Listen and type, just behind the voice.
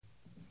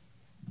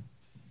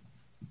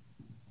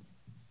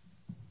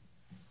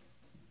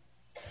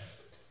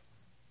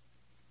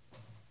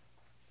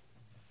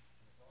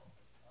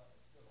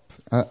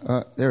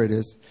There it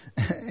is.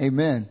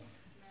 Amen.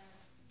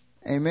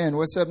 Amen.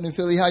 What's up, New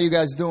Philly? How you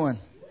guys doing?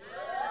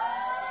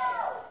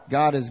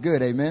 God is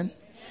good. Amen.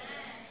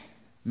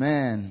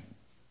 Man,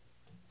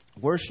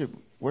 worship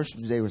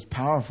today was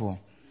powerful.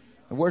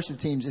 The worship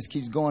team just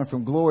keeps going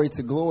from glory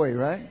to glory,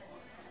 right?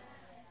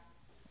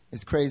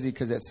 It's crazy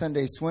because at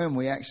Sunday Swim,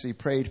 we actually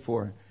prayed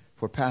for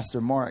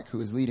Pastor Mark,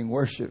 who is leading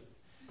worship.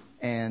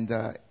 And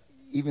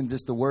even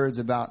just the words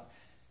about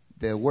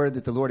the word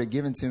that the Lord had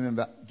given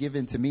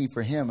to me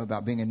for him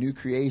about being a new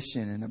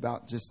creation and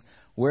about just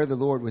where the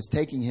Lord was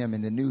taking him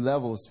in the new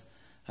levels.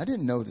 I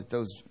didn't know that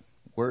those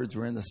words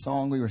were in the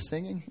song we were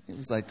singing. It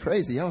was like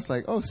crazy. I was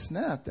like, oh,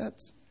 snap.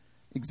 That's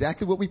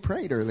exactly what we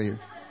prayed earlier.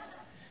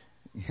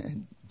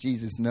 And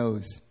Jesus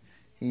knows.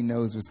 He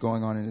knows what's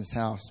going on in his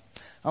house.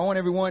 I want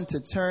everyone to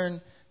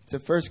turn to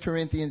 1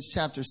 Corinthians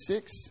chapter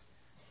 6.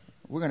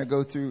 We're going to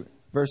go through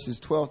verses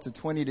 12 to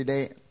 20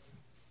 today.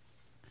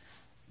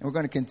 And we're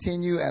going to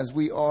continue as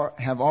we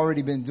have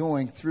already been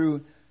doing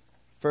through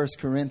 1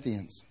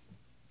 Corinthians.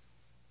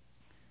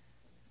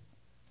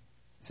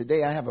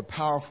 Today I have a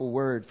powerful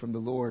word from the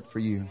Lord for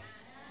you.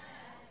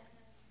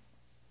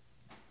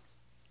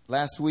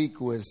 Last week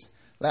was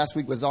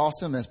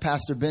awesome as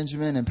Pastor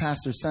Benjamin and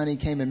Pastor Sonny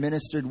came and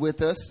ministered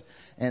with us.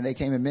 And they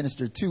came and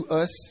ministered to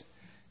us.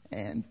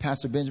 And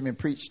Pastor Benjamin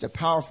preached a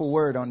powerful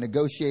word on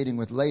negotiating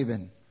with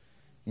Laban.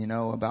 You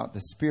know, about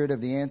the spirit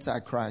of the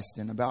Antichrist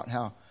and about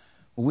how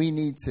we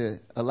need to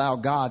allow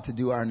God to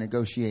do our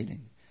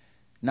negotiating,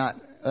 not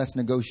us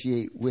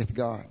negotiate with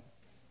God.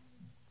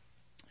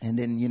 And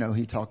then, you know,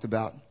 he talked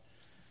about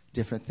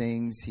different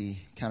things. He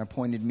kind of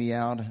pointed me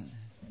out,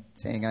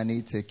 saying I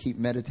need to keep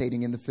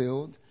meditating in the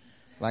field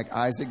like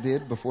Isaac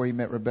did before he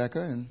met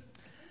Rebekah. And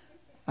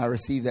I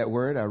received that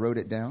word. I wrote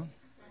it down.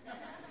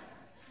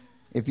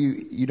 If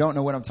you don't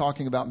know what I'm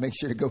talking about, make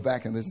sure to go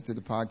back and listen to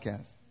the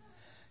podcast.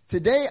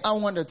 Today, I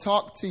want to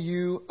talk to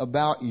you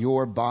about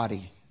your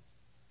body.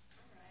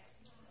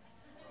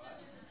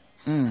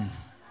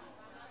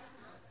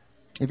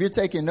 If you're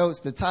taking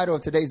notes, the title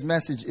of today's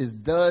message is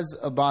Does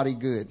a Body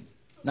Good?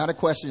 Not a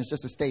question, it's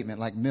just a statement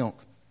like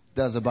milk.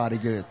 Does a body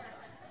good?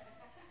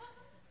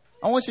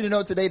 I want you to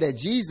know today that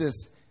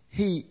Jesus,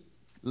 he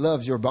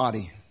loves your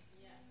body.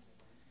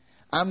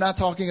 I'm not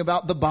talking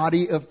about the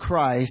body of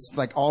Christ,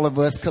 like all of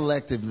us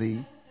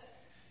collectively.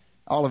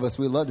 All of us,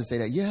 we love to say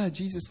that. Yeah,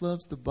 Jesus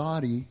loves the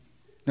body.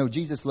 No,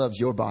 Jesus loves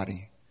your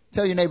body.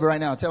 Tell your neighbor right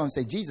now, tell him,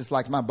 say, Jesus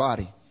likes my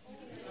body.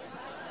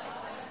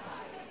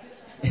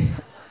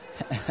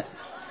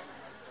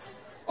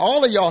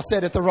 All of y'all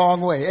said it the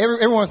wrong way.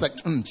 Everyone's like,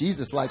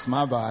 Jesus likes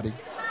my body.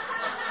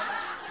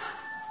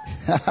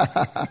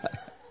 I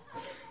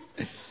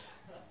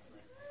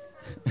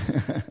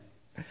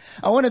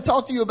want to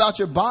talk to you about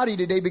your body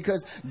today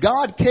because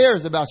God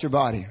cares about your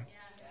body.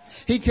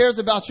 He cares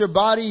about your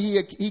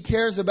body. He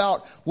cares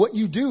about what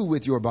you do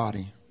with your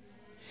body.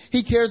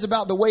 He cares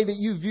about the way that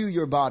you view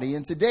your body.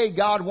 And today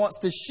God wants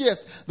to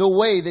shift the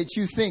way that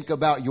you think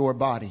about your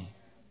body.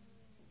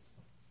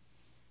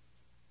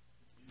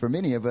 For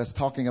many of us,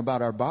 talking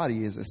about our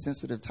body is a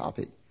sensitive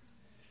topic.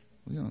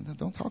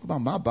 Don't talk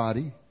about my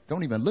body.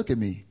 Don't even look at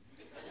me.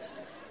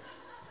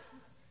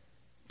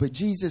 But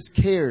Jesus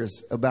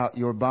cares about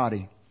your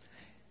body.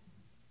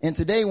 And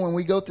today when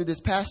we go through this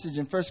passage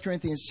in 1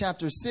 Corinthians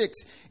chapter 6,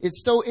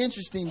 it's so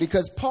interesting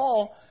because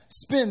Paul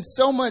spends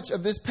so much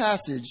of this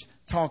passage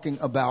talking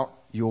about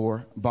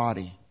your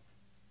body.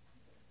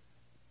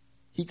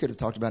 He could have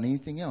talked about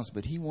anything else,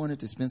 but he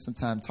wanted to spend some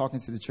time talking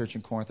to the church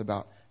in Corinth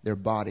about their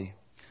body.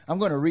 I'm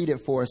going to read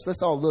it for us.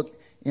 Let's all look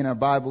in our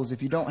Bibles.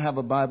 If you don't have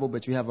a Bible,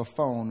 but you have a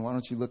phone, why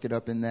don't you look it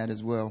up in that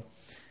as well?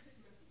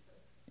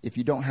 If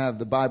you don't have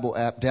the Bible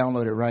app,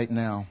 download it right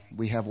now.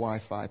 We have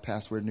Wi-Fi,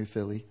 password New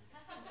Philly.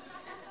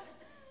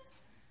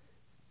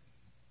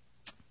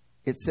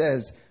 It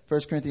says,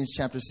 1 Corinthians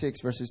chapter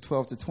 6, verses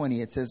 12 to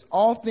 20. It says,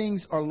 all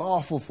things are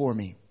lawful for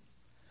me,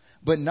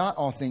 but not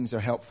all things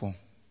are helpful.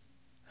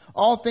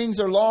 All things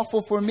are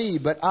lawful for me,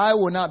 but I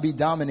will not be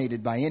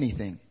dominated by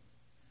anything.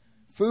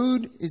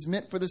 Food is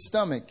meant for the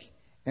stomach,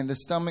 and the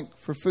stomach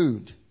for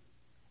food.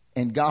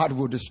 And God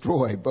will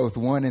destroy both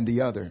one and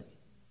the other.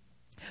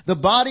 The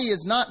body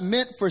is not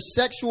meant for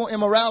sexual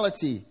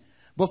immorality,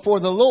 but for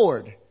the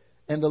Lord,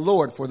 and the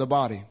Lord for the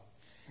body.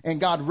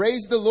 And God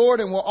raised the Lord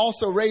and will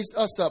also raise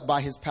us up by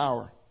his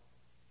power.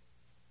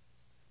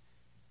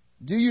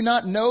 Do you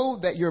not know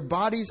that your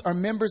bodies are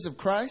members of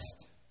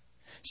Christ?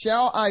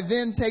 Shall I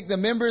then take the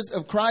members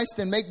of Christ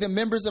and make them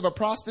members of a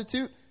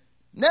prostitute?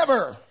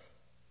 Never!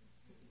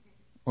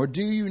 Or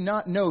do you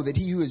not know that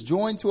he who is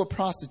joined to a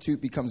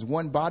prostitute becomes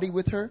one body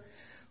with her?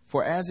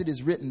 For as it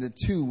is written, the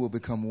two will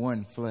become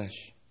one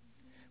flesh.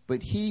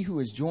 But he who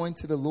is joined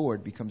to the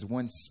Lord becomes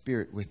one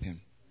spirit with him.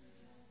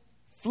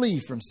 Flee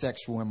from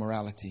sexual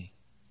immorality.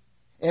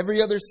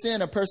 Every other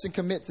sin a person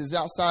commits is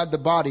outside the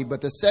body,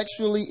 but the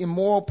sexually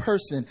immoral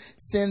person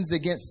sins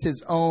against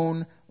his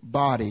own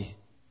body.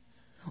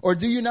 Or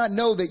do you not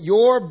know that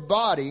your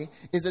body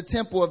is a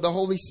temple of the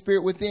Holy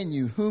Spirit within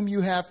you, whom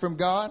you have from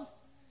God?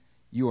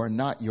 You are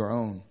not your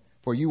own,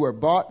 for you were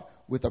bought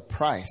with a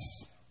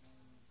price.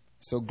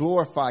 So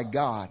glorify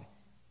God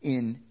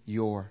in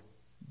your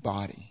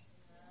body.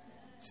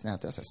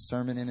 Snap, that's a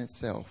sermon in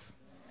itself.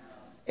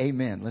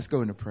 Amen. Let's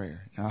go into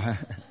prayer.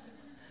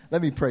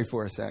 Let me pray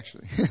for us,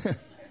 actually.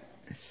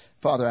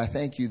 Father, I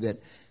thank you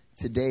that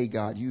today,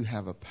 God, you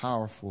have a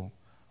powerful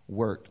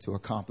work to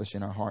accomplish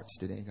in our hearts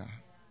today, God.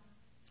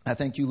 I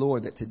thank you,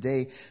 Lord, that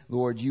today,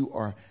 Lord, you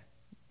are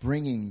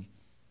bringing,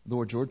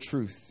 Lord, your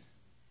truth,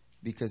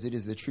 because it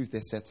is the truth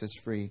that sets us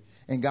free.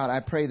 And God, I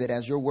pray that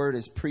as your word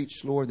is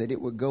preached, Lord, that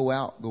it would go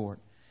out, Lord.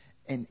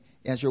 And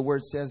as your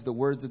word says, the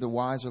words of the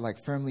wise are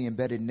like firmly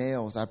embedded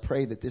nails. I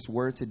pray that this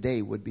word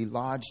today would be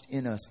lodged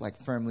in us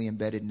like firmly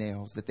embedded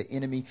nails, that the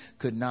enemy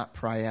could not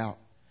pry out.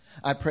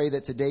 I pray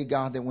that today,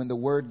 God, that when the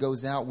word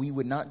goes out, we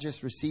would not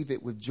just receive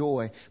it with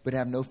joy, but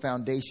have no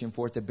foundation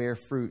for it to bear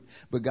fruit.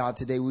 But God,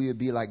 today we would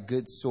be like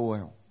good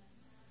soil.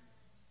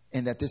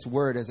 And that this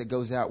word, as it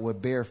goes out,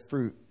 would bear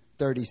fruit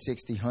 30,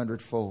 60,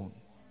 100-fold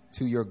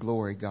to your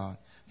glory, God.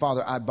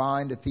 Father, I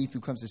bind the thief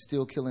who comes to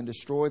steal, kill, and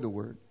destroy the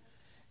word.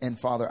 And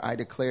Father, I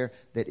declare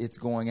that it's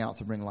going out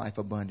to bring life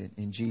abundant.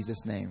 In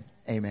Jesus' name,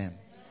 amen.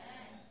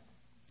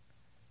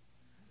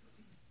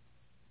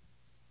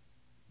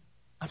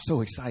 I'm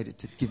so excited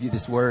to give you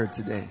this word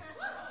today.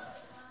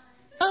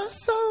 I'm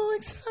so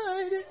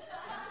excited.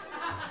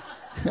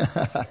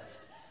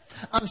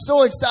 I'm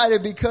so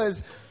excited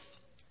because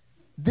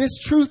this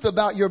truth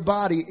about your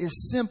body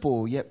is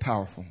simple yet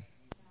powerful.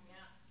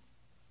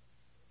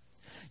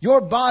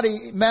 Your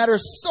body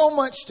matters so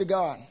much to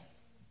God.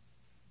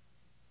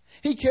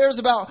 He cares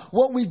about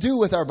what we do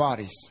with our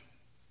bodies.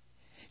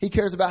 He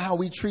cares about how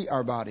we treat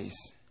our bodies.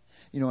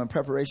 You know, in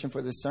preparation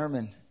for this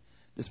sermon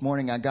this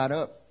morning, I got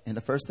up. And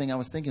the first thing I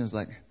was thinking was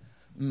like,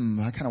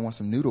 I kind of want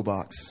some noodle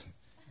box.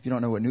 If you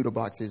don't know what noodle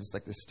box is, it's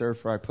like the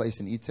stir-fry place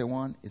in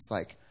Itaewon. It's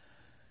like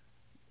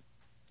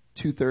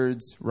 2/3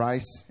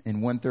 rice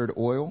and 1/3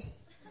 oil.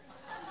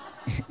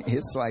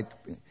 It's like,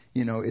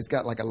 you know, it's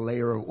got like a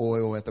layer of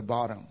oil at the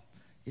bottom.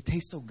 It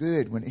tastes so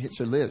good when it hits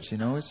your lips, you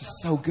know. It's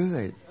just so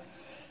good.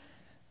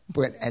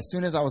 But as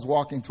soon as I was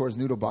walking towards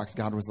noodle box,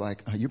 God was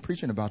like, you're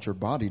preaching about your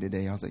body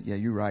today. I was like, yeah,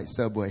 you're right.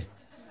 Subway.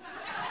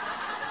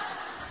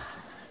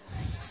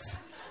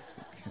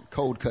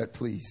 Cold cut,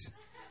 please.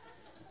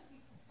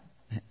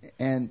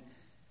 And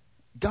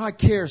God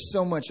cares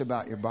so much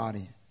about your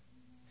body.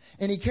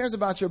 And he cares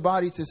about your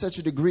body to such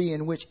a degree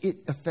in which it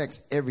affects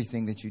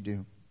everything that you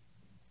do.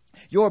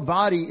 Your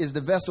body is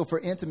the vessel for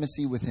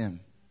intimacy with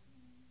him.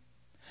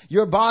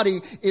 Your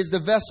body is the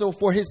vessel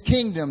for his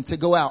kingdom to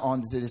go out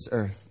onto this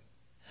earth.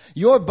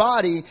 Your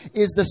body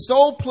is the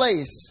sole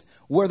place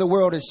where the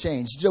world is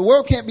changed. The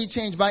world can't be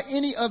changed by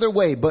any other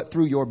way but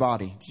through your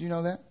body. Did you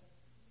know that?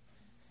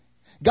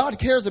 God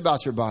cares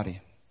about your body.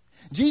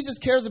 Jesus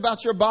cares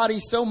about your body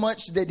so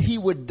much that he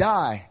would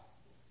die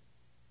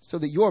so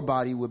that your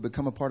body would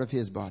become a part of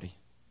his body.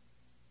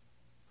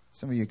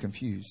 Some of you are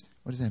confused.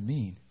 What does that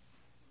mean?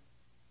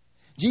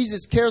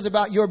 Jesus cares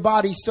about your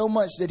body so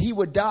much that he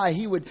would die.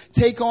 He would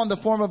take on the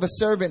form of a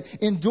servant,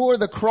 endure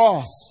the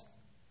cross,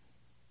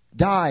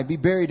 die, be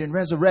buried, and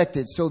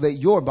resurrected so that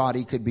your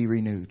body could be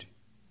renewed.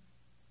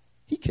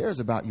 He cares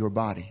about your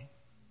body.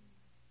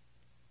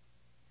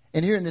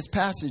 And here in this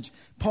passage,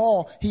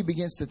 Paul, he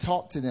begins to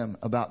talk to them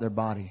about their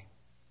body.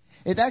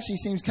 It actually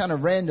seems kind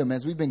of random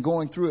as we've been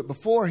going through it.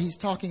 Before, he's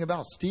talking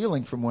about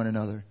stealing from one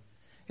another.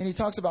 And he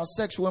talks about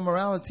sexual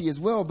immorality as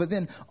well. But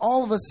then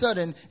all of a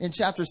sudden, in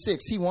chapter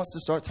 6, he wants to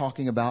start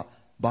talking about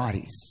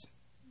bodies.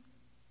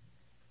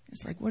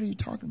 It's like, what are you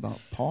talking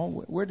about,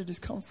 Paul? Where did this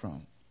come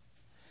from?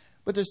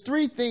 But there's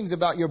 3 things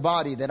about your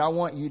body that I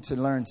want you to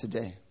learn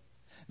today.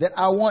 That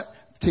I want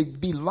to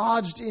be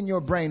lodged in your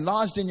brain,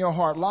 lodged in your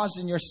heart, lodged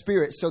in your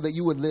spirit so that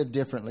you would live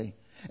differently.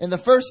 And the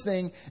first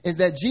thing is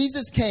that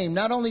Jesus came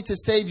not only to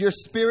save your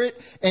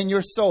spirit and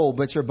your soul,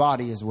 but your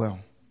body as well.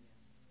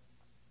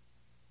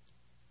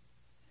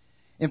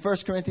 In 1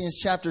 Corinthians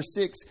chapter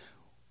 6,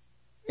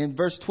 in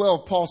verse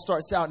 12, Paul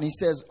starts out and he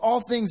says,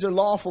 all things are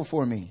lawful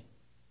for me.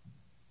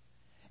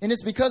 And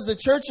it's because the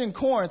church in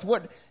Corinth,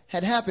 what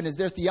had happened is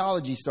their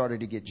theology started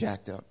to get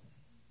jacked up.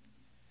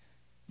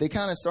 They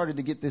kind of started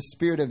to get this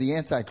spirit of the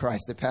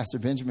Antichrist that Pastor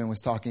Benjamin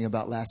was talking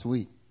about last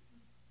week.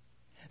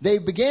 They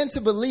began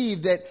to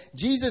believe that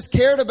Jesus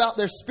cared about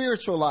their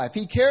spiritual life.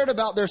 He cared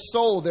about their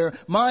soul, their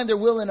mind, their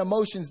will and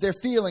emotions, their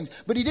feelings.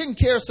 But he didn't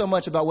care so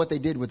much about what they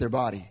did with their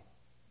body.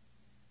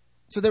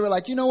 So they were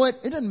like, you know what?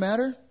 It doesn't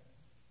matter.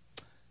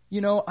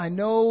 You know, I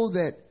know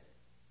that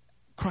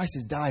Christ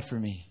has died for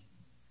me.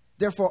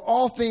 Therefore,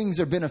 all things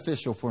are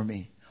beneficial for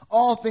me.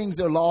 All things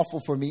are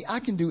lawful for me. I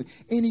can do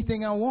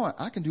anything I want.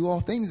 I can do all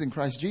things in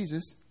Christ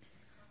Jesus.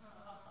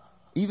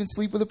 Even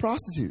sleep with a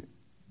prostitute.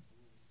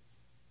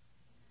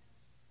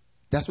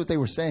 That's what they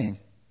were saying.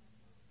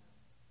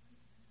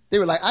 They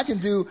were like, I can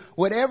do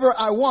whatever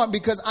I want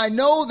because I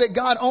know that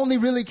God only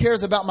really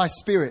cares about my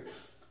spirit.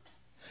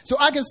 So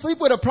I can sleep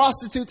with a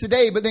prostitute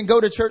today, but then go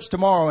to church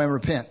tomorrow and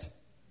repent.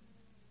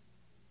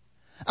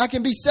 I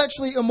can be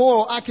sexually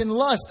immoral. I can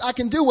lust. I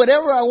can do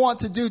whatever I want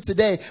to do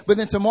today. But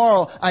then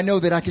tomorrow, I know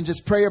that I can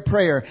just pray a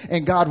prayer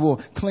and God will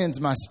cleanse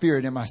my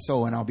spirit and my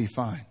soul and I'll be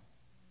fine.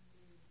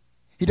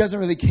 He doesn't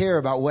really care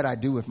about what I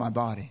do with my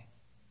body.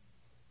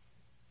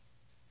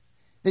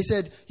 They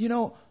said,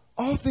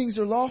 all things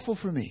are lawful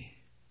for me.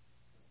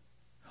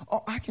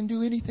 Oh, I can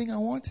do anything I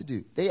want to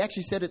do. They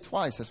actually said it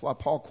twice. That's why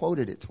Paul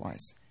quoted it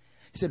twice.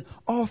 He said,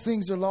 all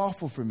things are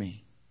lawful for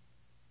me.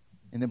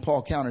 And then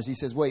Paul counters. He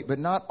says, wait, but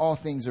not all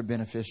things are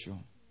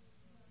beneficial.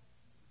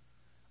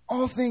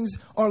 All things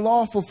are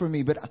lawful for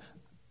me. But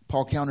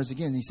Paul counters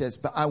again. He says,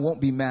 but I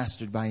won't be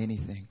mastered by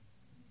anything.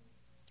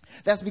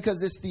 That's because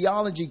this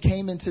theology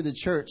came into the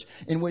church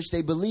in which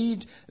they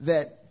believed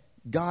that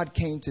God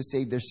came to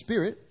save their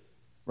spirit.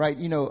 Right?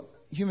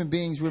 Human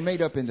beings, we're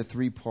made up into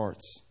three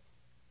parts.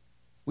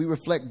 We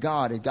reflect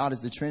God. And God is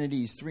the Trinity.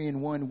 He's 3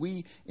 in 1.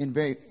 We, in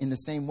the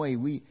same way,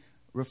 we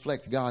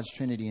reflect God's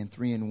Trinity in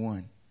 3 in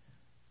 1.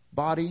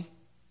 Body,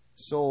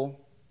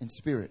 soul, and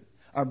spirit.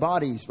 Our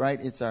bodies, right?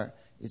 It's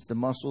the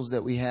muscles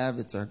that we have.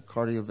 It's our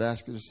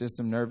cardiovascular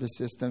system, nervous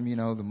system,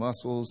 the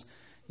muscles,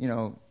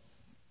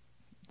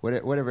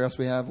 whatever else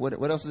we have.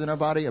 What else is in our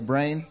body? A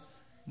brain.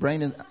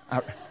 Brain is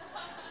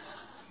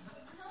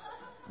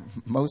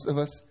most of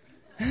us.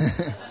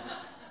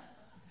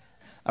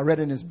 I read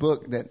in this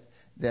book that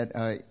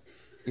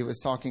it was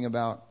talking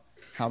about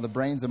how the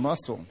brain's a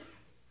muscle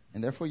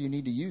and therefore you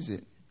need to use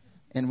it.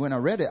 And when I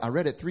read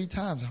it 3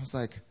 times. I was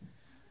like,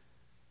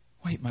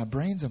 wait, my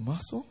brain's a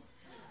muscle?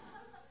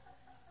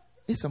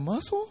 It's a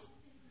muscle?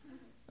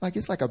 Like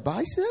it's like a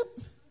bicep?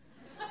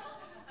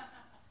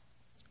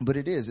 But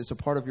it is. It's a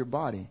part of your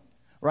body,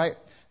 right?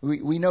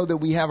 We know that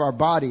we have our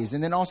bodies.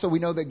 And then also we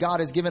know that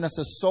God has given us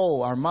a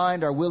soul, our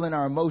mind, our will, and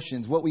our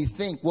emotions. What we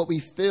think, what we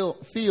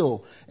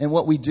feel, and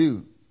what we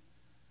do.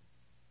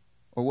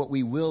 Or what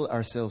we will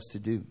ourselves to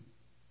do.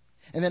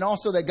 And then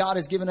also that God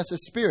has given us a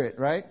spirit,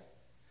 right?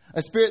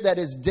 A spirit that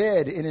is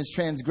dead in his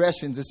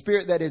transgressions. A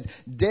spirit that is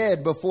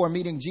dead before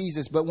meeting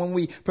Jesus. But when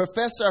we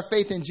profess our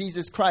faith in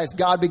Jesus Christ,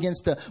 God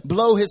begins to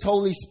blow his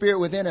Holy Spirit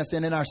within us.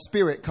 And then our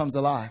spirit comes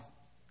alive.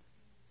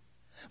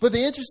 But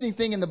the interesting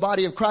thing in the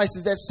body of Christ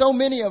is that so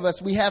many of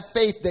us, we have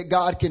faith that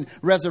God can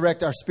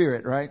resurrect our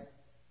spirit, right?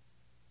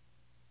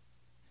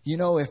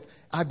 If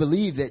I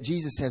believe that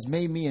Jesus has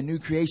made me a new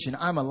creation,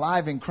 I'm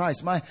alive in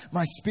Christ. My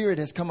spirit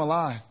has come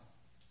alive.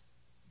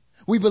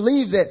 We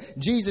believe that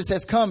Jesus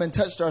has come and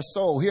touched our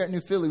soul. Here at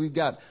New Philly, we've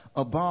got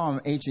a bomb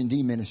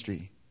H&D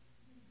ministry.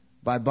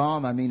 By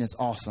bomb, I mean it's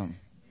awesome.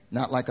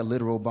 Not like a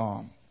literal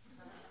bomb.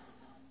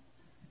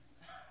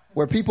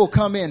 Where people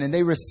come in and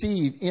they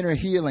receive inner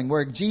healing.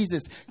 Where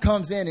Jesus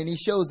comes in and he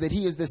shows that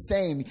he is the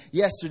same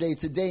yesterday,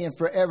 today, and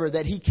forever.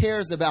 That he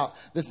cares about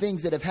the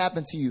things that have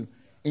happened to you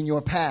in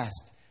your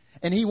past.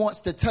 And he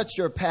wants to touch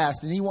your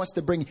past. And he wants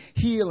to bring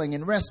healing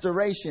and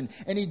restoration.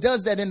 And he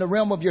does that in the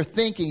realm of your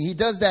thinking. He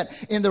does that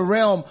in the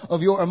realm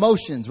of your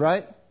emotions,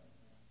 right?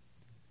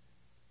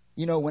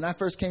 When I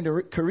first came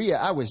to Korea,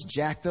 I was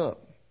jacked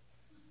up.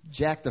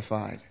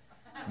 Jacktified.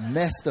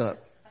 Messed up.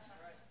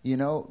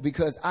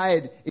 Because I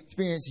had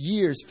experienced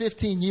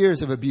 15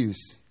 years of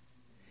abuse.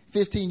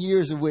 15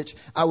 years of which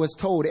I was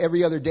told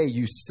every other day,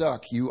 you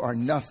suck, you are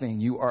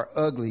nothing, you are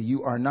ugly,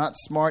 you are not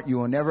smart, you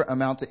will never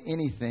amount to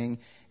anything.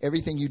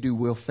 Everything you do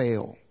will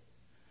fail.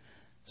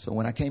 So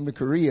when I came to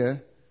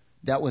Korea,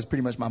 that was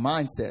pretty much my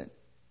mindset.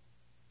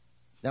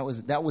 That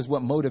was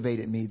what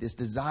motivated me, this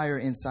desire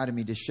inside of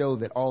me to show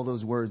that all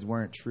those words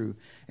weren't true.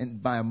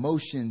 And my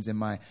emotions and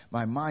my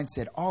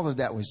mindset, all of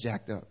that was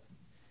jacked up.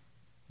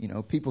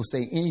 People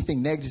say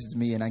anything negative to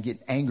me and I get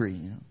angry.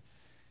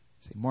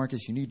 Say,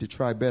 Marcus, you need to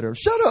try better.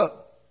 Shut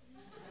up.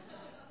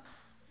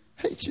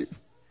 Hate you.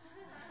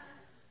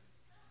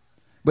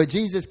 But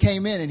Jesus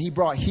came in and he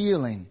brought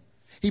healing.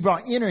 He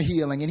brought inner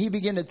healing and he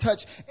began to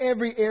touch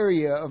every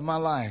area of my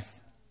life.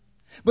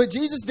 But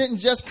Jesus didn't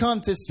just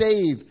come to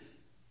save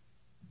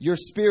your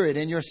spirit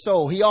and your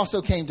soul. He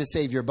also came to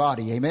save your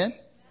body. Amen?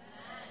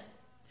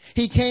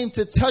 He came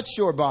to touch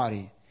your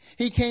body.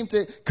 He came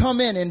to come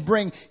in and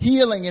bring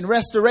healing and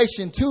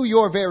restoration to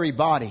your very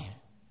body.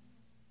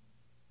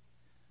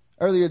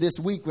 Earlier this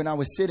week when I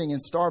was sitting in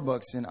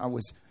Starbucks and I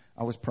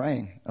was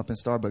praying up in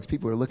Starbucks,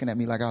 people were looking at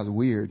me like I was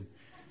weird.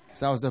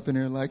 So I was up in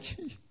there like,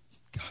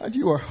 God,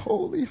 you are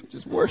holy. I'm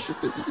just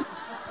worshiping you.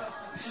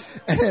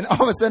 And then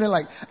all of a sudden,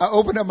 I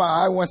opened up my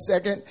eye 1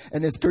 second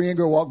and this Korean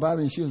girl walked by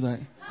me and she was like,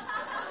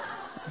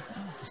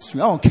 I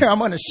don't care.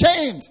 I'm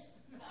unashamed.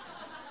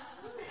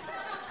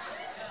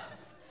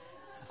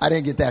 I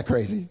didn't get that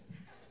crazy.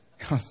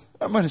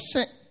 I'm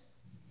unashamed.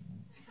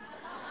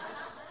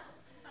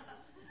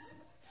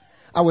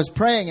 I was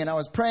praying and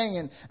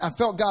I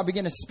felt God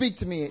begin to speak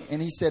to me. And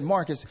he said,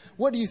 Marcus,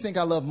 what do you think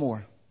I love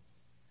more?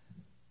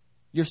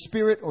 Your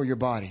spirit or your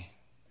body?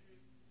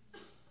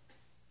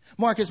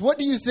 Marcus, what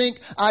do you think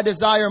I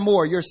desire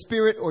more? Your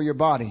spirit or your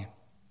body?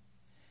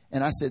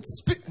 And I said,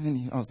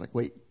 and I was like,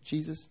 wait,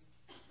 Jesus?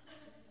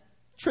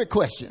 Trick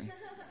question.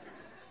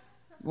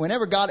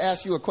 Whenever God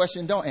asks you a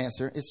question, don't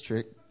answer. It's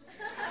trick.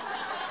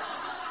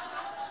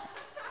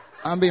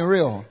 I'm being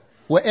real.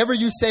 Whatever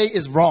you say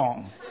is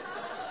wrong.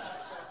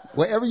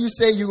 Whatever you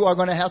say, you are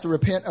going to have to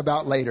repent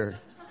about later.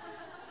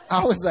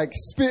 I was like,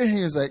 Spirit.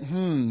 He was like,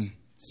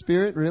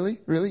 Spirit, really?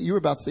 Really? You were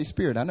about to say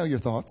Spirit. I know your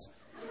thoughts.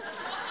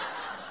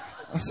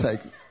 I was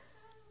like,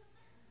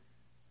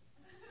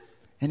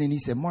 and then he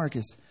said,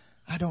 Marcus,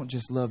 I don't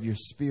just love your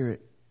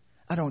spirit.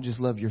 I don't just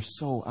love your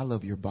soul. I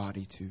love your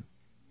body too.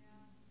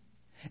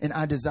 And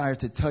I desire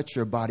to touch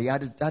your body. I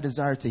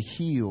desire to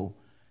heal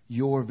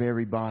your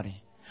very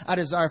body. I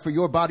desire for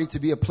your body to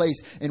be a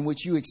place in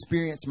which you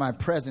experience my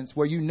presence,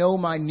 where you know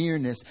my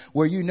nearness,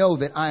 where you know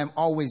that I am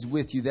always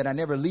with you, that I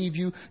never leave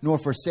you nor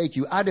forsake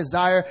you. I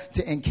desire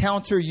to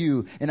encounter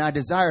you, and I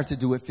desire to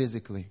do it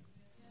physically.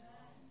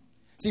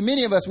 See,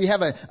 many of us, we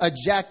have a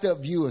jacked up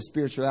view of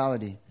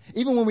spirituality.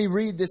 Even when we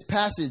read this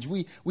passage,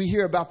 we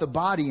hear about the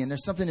body, and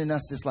there's something in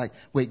us that's like,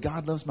 wait,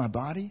 God loves my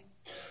body?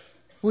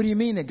 What do you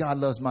mean that God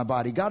loves my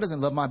body? God doesn't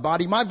love my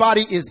body. My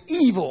body is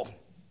evil.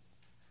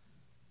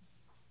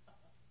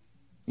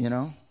 You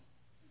know?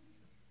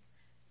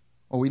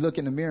 Or we look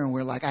in the mirror and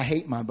we're like, I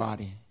hate my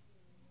body.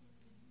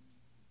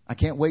 I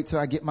can't wait till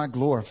I get my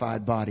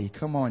glorified body.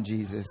 Come on,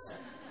 Jesus.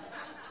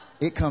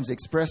 It comes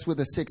expressed with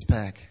a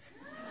six-pack.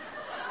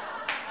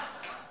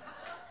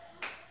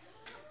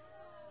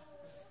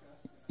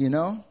 You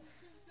know,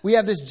 we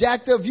have this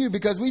jacked up view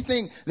because we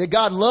think that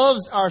God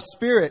loves our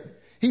spirit.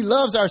 He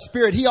loves our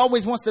spirit. He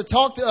always wants to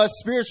talk to us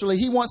spiritually.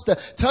 He wants to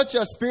touch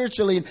us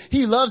spiritually.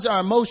 He loves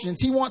our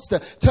emotions. He wants to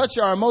touch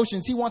our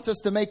emotions. He wants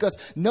us to make us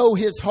know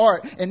his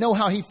heart and know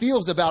how he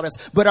feels about us.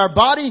 But our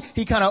body,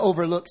 he kind of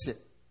overlooks it.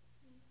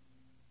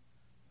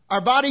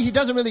 Our body, he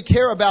doesn't really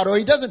care about, or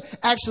he doesn't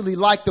actually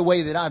like the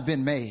way that I've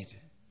been made.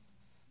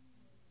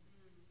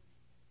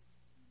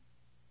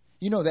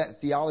 You know that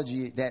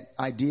theology, that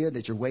idea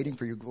that you're waiting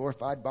for your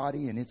glorified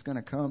body and it's going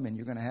to come and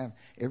you're going to have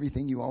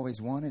everything you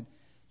always wanted.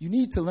 You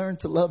need to learn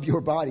to love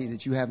your body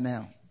that you have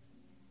now.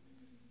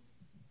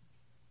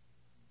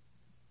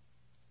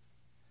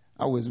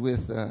 I was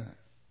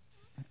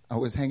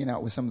hanging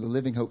out with some of the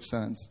Living Hope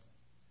sons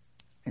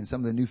and some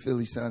of the New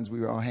Philly sons.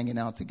 We were all hanging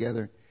out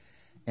together.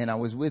 And I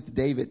was with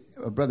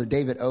brother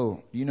David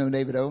O. Do you know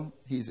David O?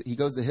 He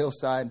goes to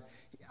Hillside.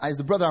 He's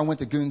the brother I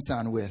went to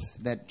Goonsan with,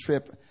 that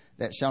trip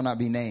that shall not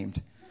be named.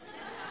 It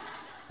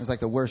was like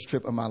the worst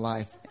trip of my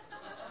life.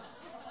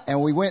 And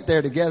we went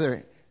there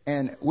together,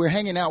 and we're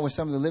hanging out with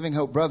some of the Living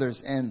Hope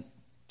brothers. And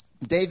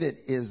David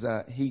is,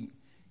 he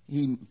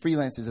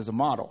freelances as a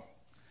model.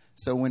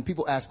 So when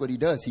people ask what he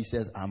does, he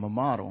says, I'm a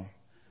model,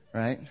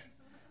 right?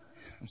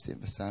 I'm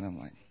sitting beside him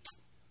like,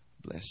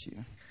 bless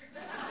you.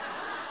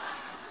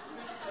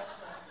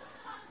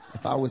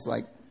 If I was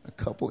like a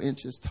couple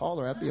inches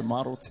taller, I'd be a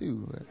model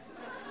too.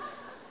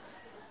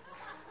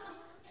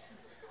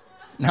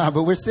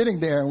 But we're sitting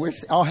there and we're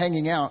all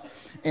hanging out.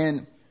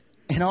 And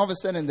all of a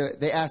sudden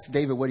they ask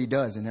David what he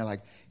does. And they're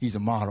like, he's a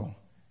model.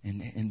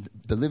 And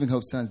the Living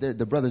Hope sons,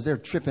 the brothers, they're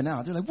tripping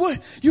out. They're like, what?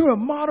 You're a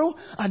model?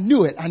 I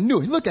knew it.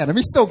 Look at him.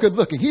 He's so good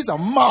looking. He's a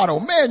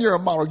model. Man, you're a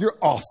model. You're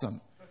awesome.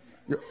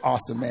 You're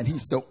awesome, man.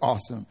 He's so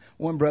awesome.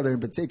 One brother in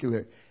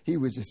particular, he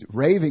was just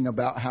raving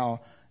about how,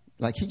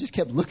 like, he just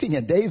kept looking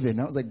at David.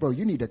 And I was like, bro,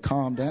 you need to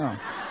calm down.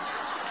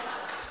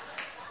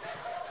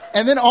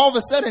 And then all of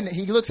a sudden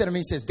he looks at him and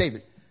he says,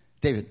 David,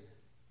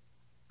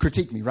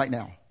 critique me right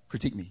now.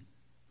 Critique me.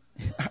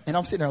 And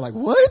I'm sitting there like,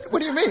 what? What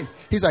do you mean?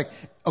 He's like,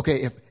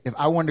 okay, if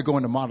I wanted to go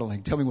into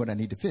modeling, tell me what I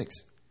need to fix.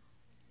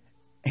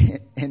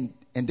 And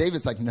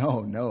David's like,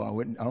 no, I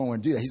wouldn't. I don't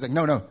want to do that. He's like,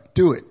 no,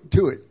 do it.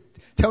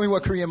 Tell me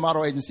what Korean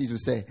model agencies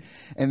would say.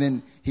 And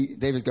then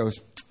David goes,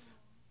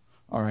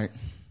 all right,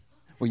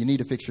 well, you need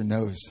to fix your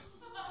nose.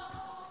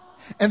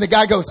 And the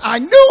guy goes, I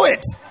knew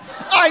it.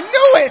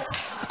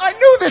 I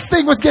knew this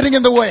thing was getting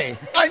in the way.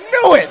 I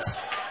knew it.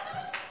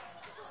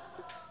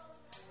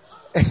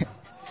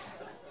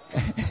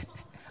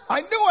 I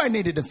knew I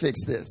needed to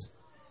fix this.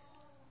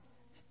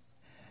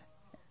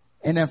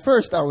 And at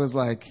first I was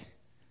like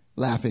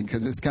laughing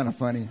because it's kind of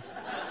funny.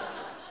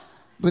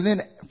 But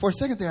then for a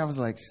second there I was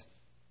like,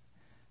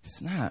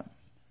 snap.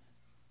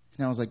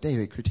 And I was like,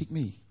 David, critique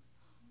me.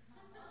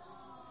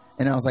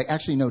 And I was like,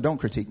 actually, no, don't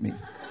critique me.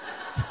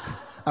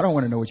 I don't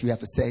want to know what you have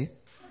to say.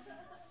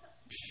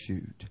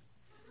 Shoot.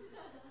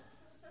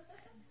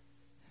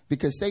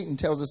 Because Satan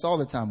tells us all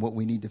the time what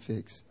we need to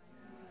fix.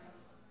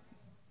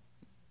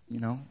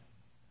 You know?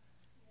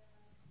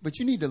 But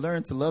you need to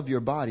learn to love your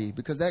body,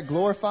 because that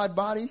glorified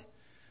body,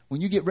 when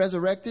you get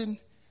resurrected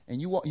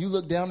and you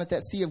look down at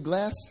that sea of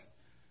glass,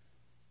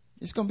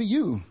 it's going to be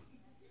you.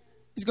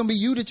 It's going to be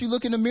you that you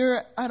look in the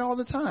mirror at all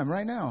the time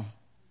right now.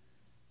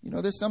 You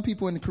know, there's some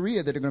people in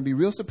Korea that are going to be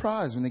real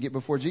surprised when they get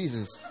before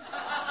Jesus.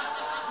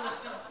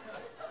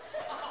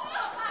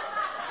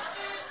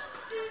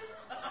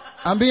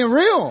 I'm being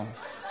real.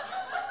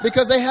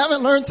 Because they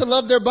haven't learned to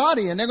love their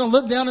body, and they're going to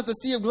look down at the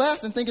sea of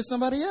glass and think it's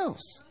somebody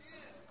else.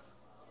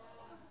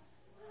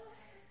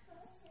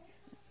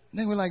 And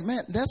they were like,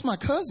 man, that's my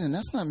cousin.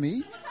 That's not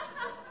me.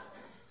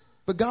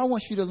 But God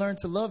wants you to learn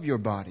to love your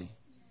body.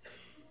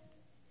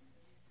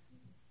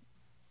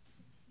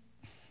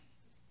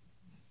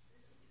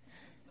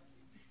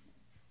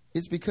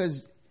 It's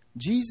because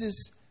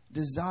Jesus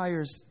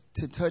desires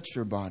to touch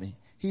your body.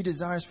 He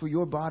desires for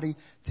your body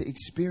to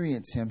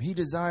experience him. He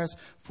desires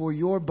for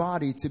your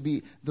body to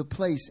be the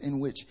place in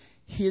which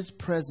his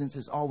presence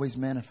is always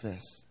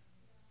manifest.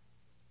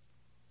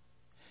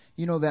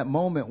 You know, that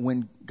moment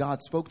when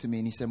God spoke to me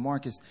and he said,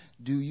 Marcus,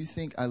 do you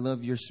think I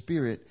love your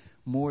spirit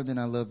more than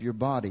I love your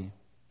body?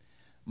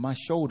 My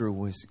shoulder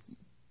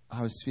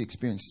I was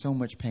experiencing so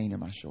much pain in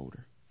my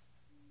shoulder.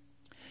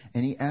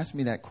 And he asked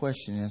me that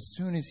question. And as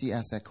soon as he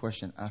asked that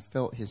question, I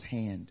felt his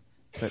hand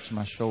touch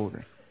my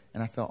shoulder.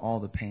 And I felt all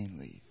the pain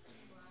leave.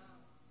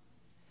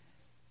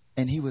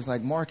 And he was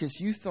like, Marcus,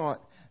 you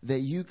thought that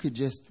you'll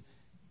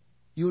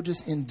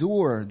just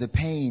endure the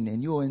pain,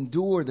 and you'll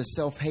endure the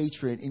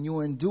self-hatred, and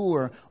you'll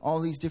endure all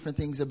these different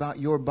things about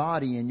your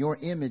body and your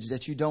image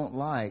that you don't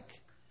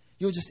like.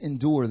 You'll just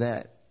endure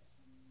that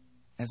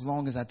as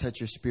long as I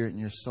touch your spirit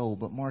and your soul.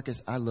 But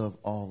Marcus, I love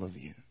all of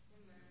you.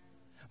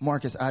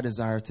 Marcus, I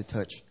desire to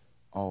touch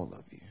all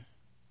of you.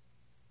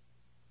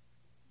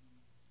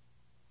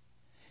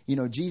 You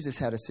know, Jesus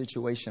had a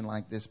situation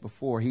like this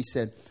before. He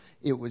said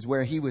it was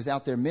where he was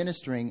out there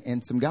ministering,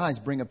 and some guys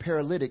bring a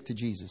paralytic to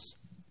Jesus.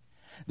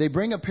 They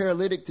bring a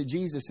paralytic to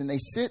Jesus, and they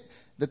sit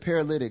the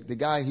paralytic, the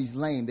guy who's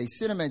lame, they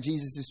sit him at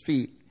Jesus'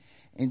 feet.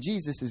 And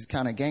Jesus is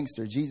kind of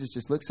gangster. Jesus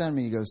just looks at him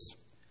and he goes,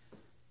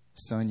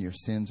 son, your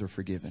sins are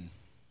forgiven.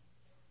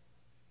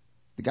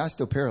 The guy's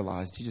still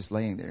paralyzed. He's just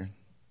laying there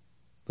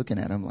looking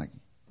at him like,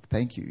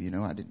 thank you. You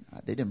know,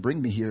 they didn't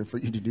bring me here for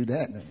you to do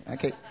that.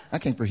 I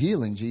came for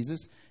healing,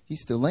 Jesus.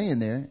 He's still laying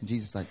there. And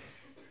Jesus is like,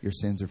 your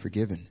sins are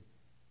forgiven.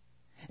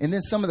 And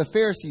then some of the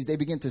Pharisees, they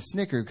begin to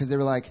snicker because they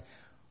were like,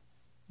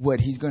 what,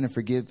 he's going to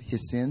forgive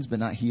his sins but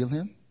not heal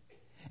him?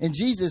 And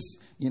Jesus,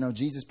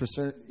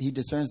 he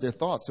discerns their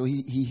thoughts. So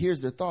he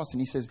hears their thoughts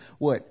and he says,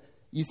 what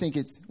do you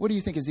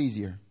think is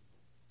easier?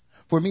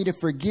 For me to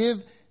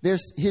forgive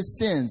his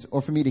sins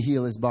or for me to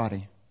heal his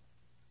body?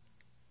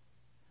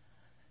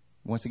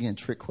 Once again,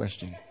 trick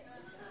question.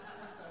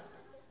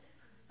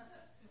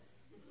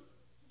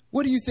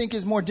 What do you think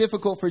is more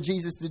difficult for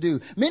Jesus to do?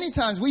 Many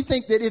times we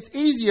think that it's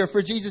easier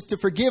for Jesus to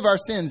forgive our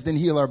sins than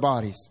heal our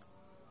bodies.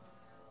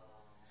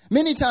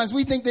 Many times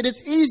we think that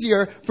it's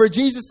easier for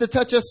Jesus to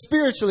touch us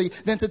spiritually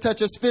than to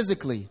touch us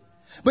physically.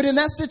 But in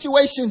that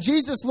situation,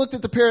 Jesus looked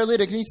at the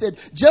paralytic and he said,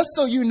 just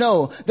so you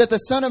know that the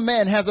Son of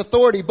Man has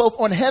authority both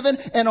on heaven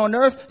and on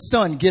earth,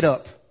 son, get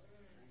up.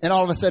 And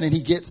all of a sudden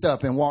he gets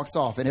up and walks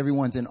off and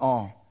everyone's in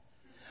awe.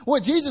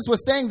 What Jesus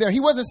was saying there, he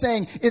wasn't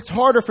saying it's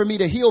harder for me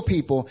to heal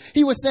people.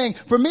 He was saying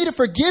for me to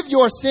forgive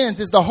your sins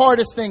is the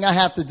hardest thing I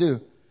have to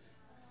do.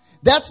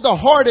 That's the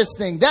hardest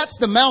thing. That's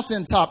the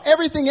mountaintop.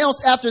 Everything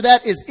else after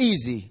that is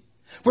easy.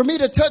 For me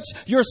to touch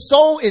your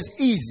soul is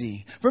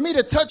easy. For me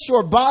to touch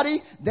your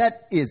body,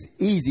 that is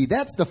easy.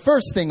 That's the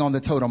first thing on the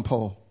totem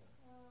pole.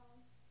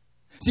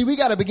 See, we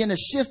got to begin to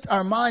shift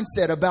our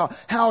mindset about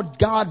how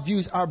God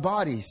views our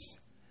bodies.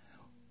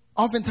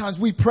 Oftentimes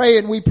we pray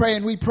and we pray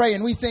and we pray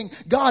and we think,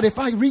 God, if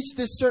I reach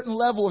this certain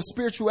level of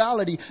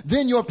spirituality,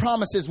 then your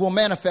promises will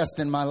manifest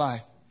in my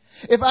life.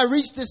 If I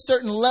reach this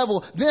certain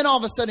level, then all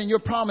of a sudden your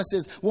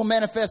promises will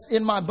manifest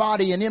in my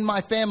body and in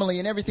my family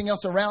and everything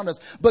else around us.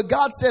 But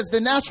God says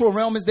the natural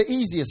realm is the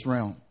easiest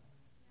realm.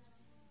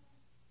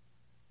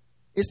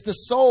 It's the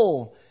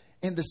soul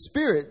and the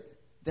spirit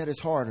that is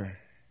harder.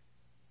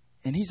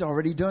 And he's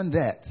already done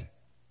that.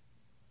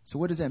 So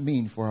what does that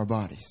mean for our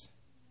bodies?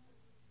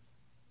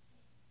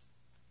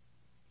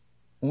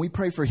 When we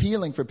pray for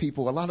healing for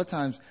people, a lot of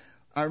times,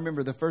 I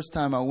remember the first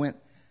time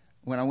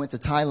when I went to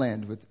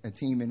Thailand with a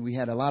team, and we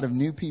had a lot of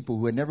new people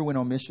who had never went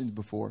on missions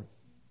before.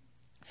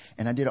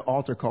 And I did an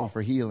altar call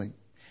for healing.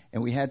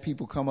 And we had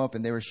people come up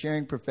and they were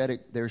sharing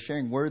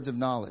words of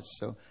knowledge.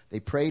 So they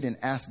prayed and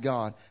asked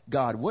God,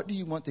 what do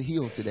you want to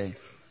heal today?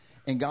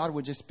 And God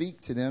would just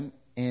speak to them,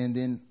 and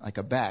then like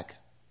a back,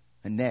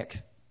 a neck,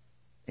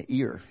 an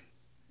ear,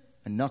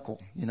 a knuckle,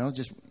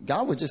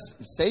 God would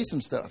just say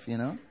some stuff,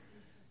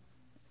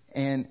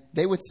 and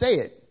they would say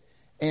it.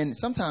 And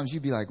sometimes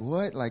you'd be like,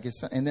 what?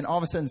 And then all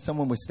of a sudden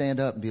someone would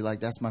stand up and be like,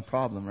 that's my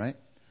problem, right?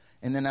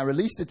 And then I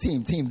released the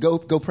team,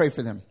 go pray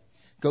for them.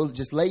 Go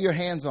just lay your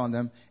hands on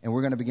them and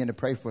we're going to begin to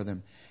pray for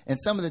them. And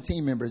some of the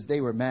team members, they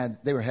were mad.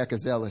 They were hecka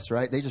zealous,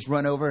 right? They just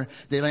run over.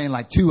 They laying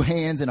like 2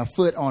 hands and a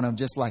foot on them,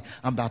 just like,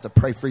 I'm about to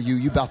pray for you.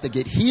 You're about to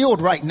get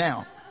healed right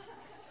now.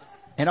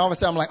 And all of a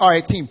sudden I'm like, all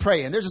right, team,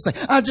 pray. And they're just like,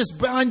 I just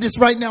bind this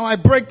right now. I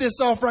break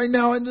this off right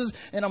now. And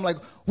I'm like,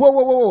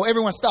 whoa,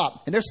 everyone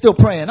stop. And they're still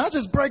praying. I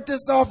just break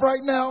this off right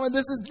now. And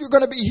you're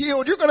going to be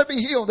healed. You're going to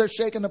be healed. They're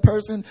shaking the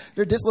person.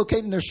 They're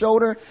dislocating their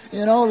shoulder,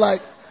 and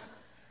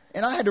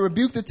I had to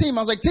rebuke the team.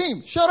 I was like,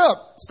 team, shut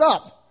up.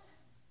 Stop.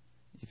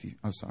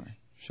 I'm sorry.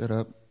 Shut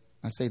up.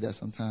 I say that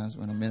sometimes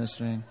when I'm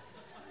ministering.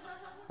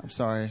 I'm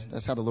sorry.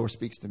 That's how the Lord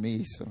speaks to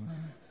me. So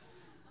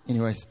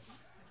anyways,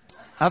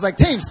 I was like,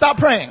 team, stop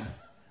praying.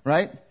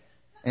 Right?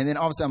 And then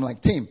all of a sudden I'm like,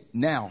 team,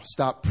 now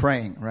stop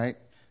praying, right?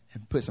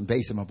 And put some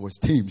bass in my voice.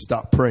 Team,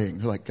 stop praying.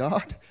 They're like,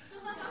 God?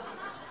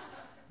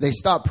 They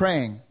stopped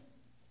praying.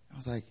 I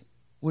was like,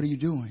 what are you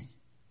doing?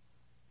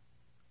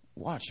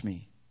 Watch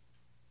me.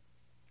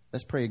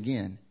 Let's pray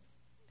again.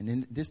 And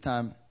then this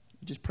time,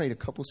 you just prayed a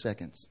couple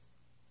seconds.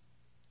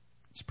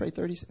 Just pray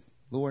 30 seconds.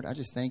 Lord, I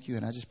just thank you,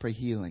 and I just pray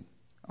healing.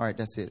 All right,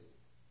 that's it.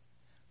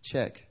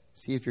 Check.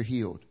 See if you're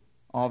healed.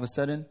 All of a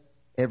sudden,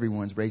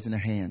 everyone's raising their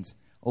hands.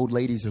 Old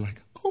ladies are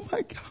like, oh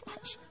my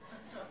gosh.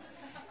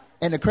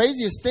 And the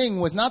craziest thing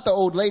was not the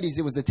old ladies,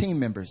 it was the team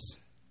members.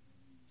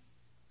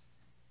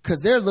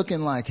 Because they're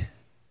looking like,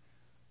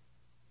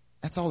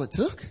 that's all it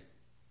took?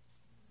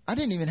 I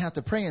didn't even have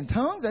to pray in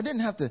tongues. I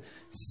didn't have to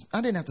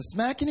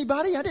smack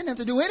anybody. I didn't have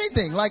to do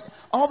anything. Like,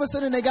 all of a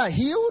sudden they got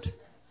healed.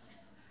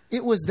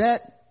 It was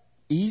that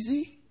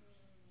easy.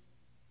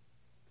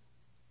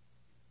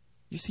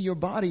 You see, your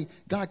body,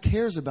 God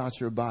cares about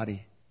your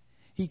body.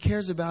 He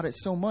cares about it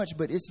so much,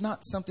 but it's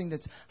not something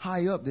that's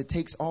high up that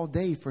takes all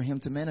day for him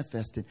to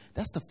manifest it.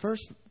 That's the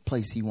first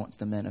place he wants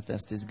to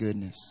manifest his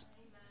goodness.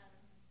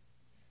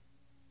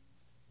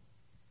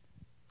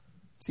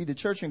 See, the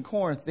church in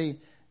Corinth,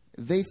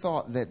 they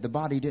thought that the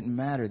body didn't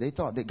matter. They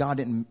thought that God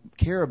didn't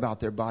care about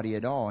their body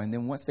at all. And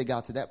then once they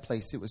got to that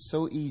place, it was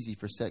so easy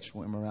for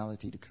sexual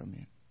immorality to come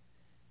in.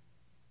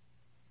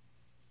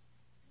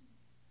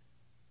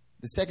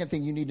 The second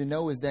thing you need to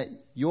know is that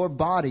your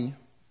body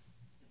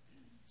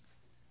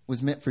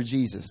was meant for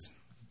Jesus.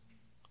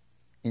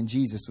 And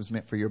Jesus was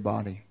meant for your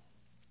body.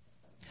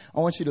 I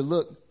want you to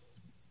look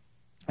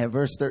at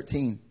verse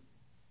 13.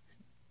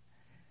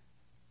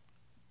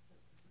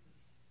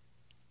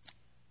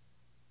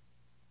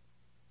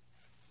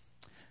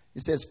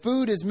 It says,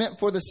 food is meant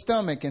for the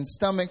stomach and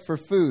stomach for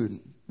food.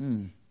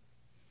 And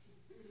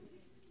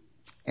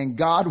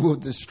God will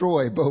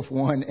destroy both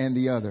one and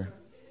the other.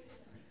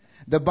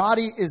 The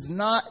body is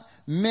not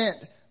meant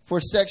for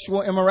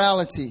sexual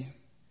immorality,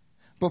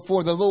 but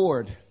for the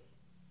Lord,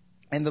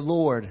 and the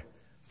Lord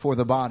for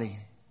the body.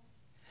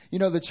 You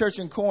know, the church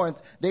in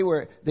Corinth, they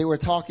were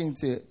talking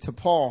to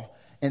Paul,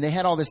 and they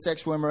had all this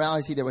sexual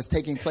immorality that was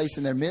taking place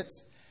in their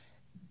midst.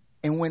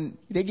 And when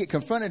they get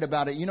confronted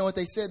about it, you know what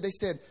they said? They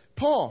said,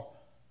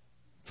 Paul,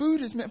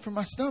 food is meant for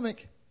my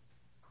stomach,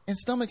 and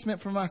stomach's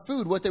meant for my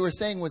food. What they were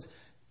saying was,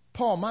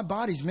 Paul, my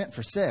body's meant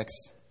for sex,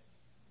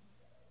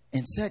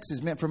 and sex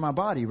is meant for my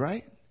body,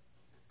 right?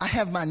 I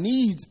have my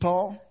needs,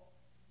 Paul.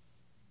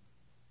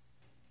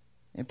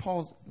 And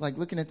Paul's like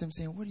looking at them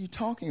saying, what are you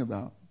talking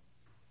about?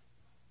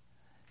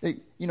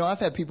 I've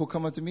had people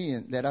come up to me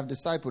that I've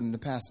discipled in the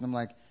past, and I'm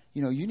like,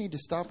 you need to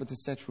stop with the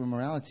sexual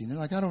immorality. And they're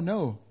like, I don't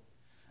know.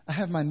 I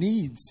have my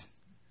needs.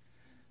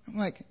 I'm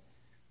like,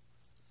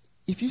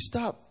 if you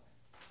stop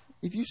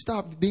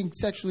being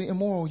sexually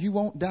immoral, you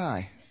won't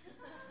die.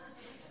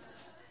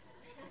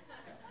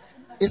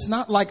 It's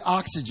not like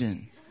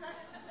oxygen.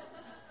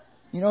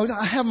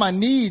 I have my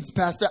needs,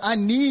 Pastor. I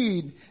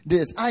need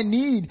this. I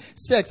need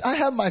sex. I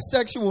have my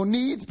sexual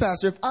needs,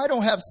 Pastor. If I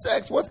don't have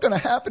sex, what's going to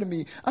happen to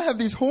me? I have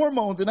these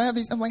hormones and I have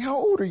these. I'm like, how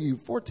old are you?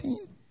 14?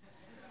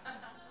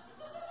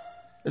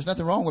 There's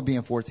nothing wrong with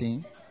being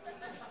 14.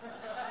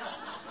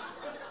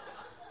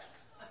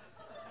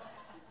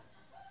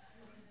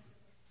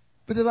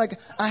 But they're like,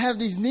 I have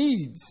these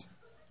needs.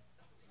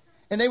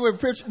 And they were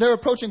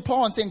approaching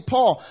Paul and saying,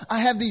 Paul, I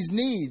have these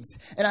needs.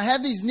 And I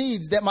have these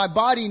needs that my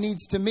body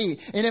needs to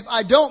meet. And if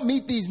I don't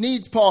meet these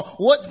needs, Paul,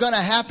 what's going to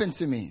happen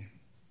to me?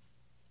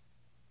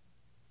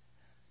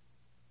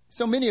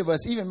 So many of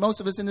us, even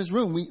most of us in this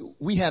room,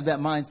 we have that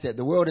mindset.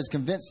 The world has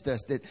convinced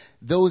us that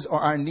those are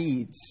our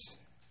needs.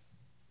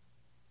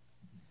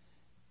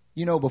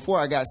 Before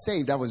I got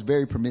saved, I was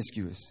very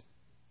promiscuous.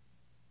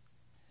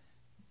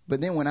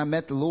 But then when I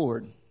met the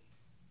Lord,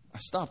 I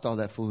stopped all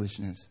that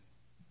foolishness.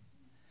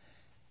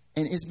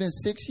 And it's been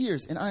 6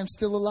 years and I'm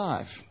still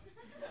alive.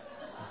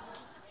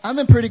 I'm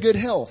in pretty good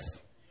health.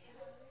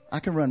 I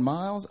can run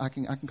miles. I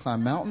can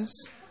climb mountains.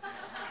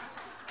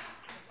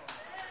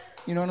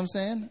 You know what I'm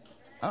saying?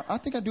 I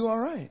think I do all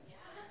right.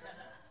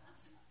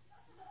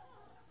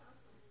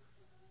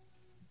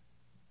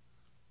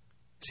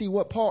 See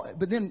what Paul,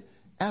 but then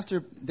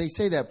after they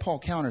say that, Paul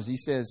counters. He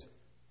says,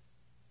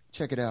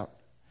 check it out.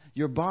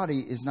 Your body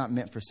is not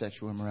meant for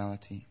sexual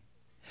immorality.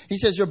 He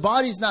says, your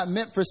body's not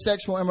meant for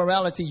sexual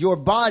immorality. Your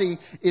body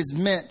is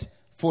meant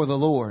for the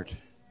Lord.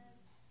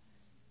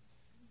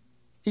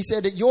 He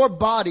said that your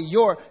body,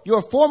 your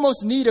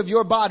foremost need of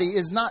your body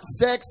is not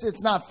sex.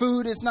 It's not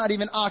food. It's not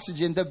even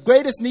oxygen. The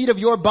greatest need of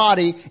your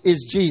body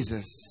is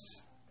Jesus.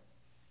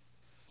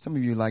 Some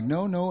of you are like,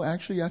 no,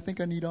 actually, I think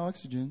I need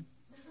oxygen.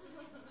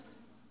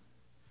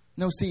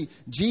 No, see,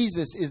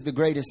 Jesus is the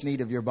greatest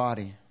need of your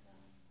body.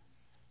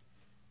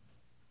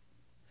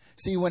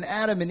 See, when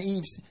Adam and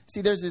Eve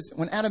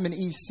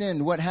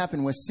sinned, what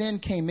happened was sin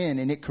came in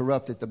and it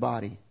corrupted the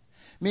body.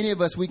 Many of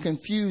us, we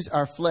confuse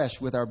our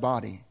flesh with our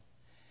body.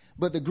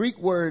 But the Greek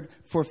word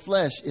for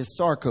flesh is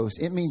sarkos.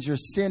 It means your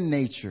sin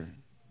nature.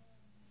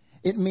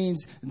 It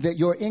means that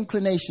your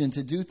inclination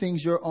to do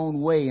things your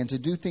own way and to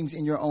do things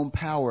in your own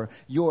power,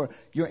 your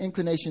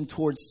inclination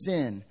towards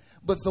sin.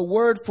 But the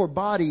word for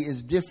body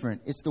is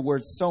different. It's the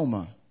word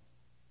soma.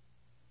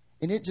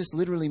 And it just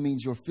literally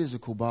means your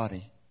physical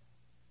body.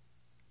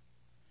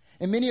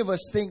 And many of us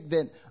think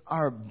that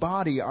our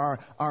body,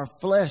 our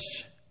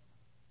flesh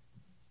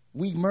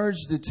We merge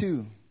the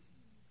two.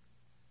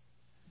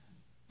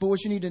 But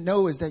what you need to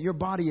know is that your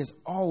body has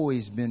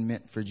always been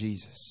meant for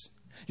Jesus.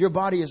 Your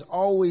body has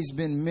always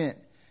been meant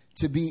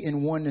to be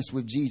in oneness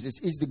with Jesus.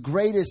 Is the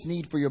greatest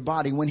need for your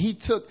body. When he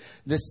took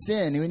the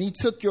sin, when he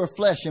took your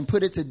flesh and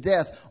put it to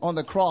death on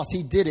the cross,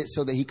 he did it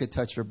so that he could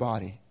touch your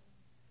body.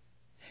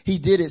 He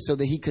did it so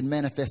that he could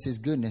manifest his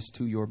goodness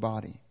to your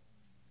body.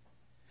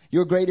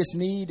 Your greatest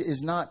need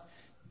is not,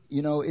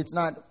 it's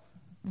not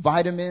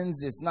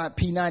vitamins. It's not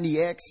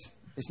P90X.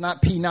 It's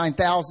not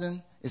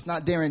P9000. It's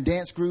not Darren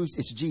Dance Grooves.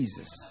 It's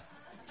Jesus.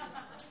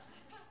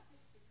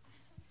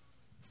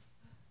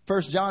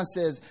 1 John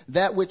says,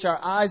 that which our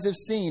eyes have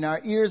seen, our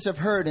ears have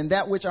heard, and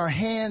that which our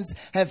hands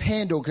have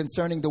handled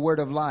concerning the word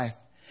of life.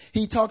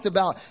 He talked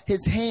about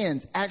his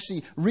hands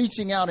actually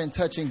reaching out and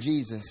touching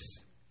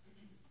Jesus.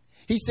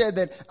 He said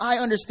that I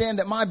understand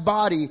that my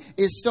body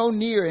is so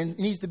near and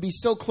needs to be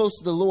so close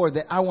to the Lord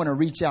that I want to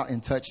reach out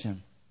and touch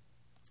him.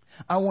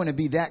 I want to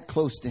be that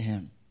close to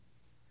him.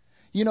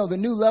 The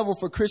new level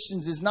for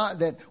Christians is not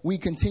that we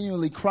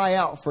continually cry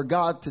out for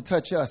God to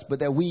touch us, but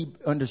that we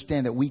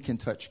understand that we can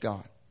touch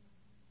God,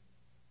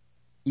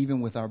 even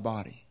with our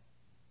body.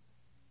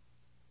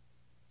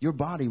 Your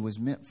body was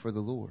meant for the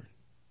Lord.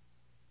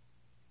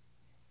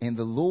 And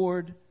the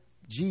Lord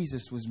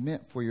Jesus was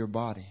meant for your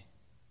body.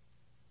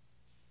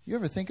 You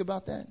ever think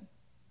about that?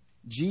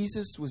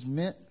 Jesus was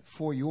meant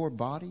for your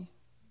body.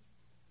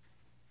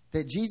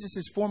 That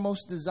Jesus'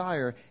 foremost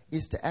desire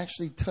is to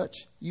actually touch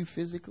you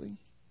physically.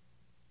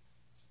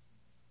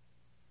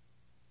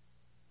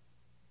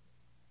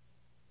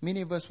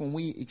 Many of us, when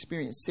we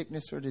experience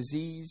sickness or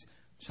disease,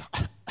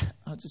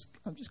 I'm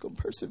just going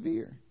to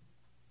persevere.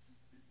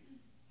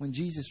 When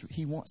Jesus,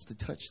 he wants to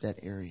touch that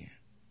area.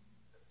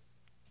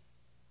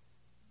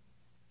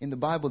 In the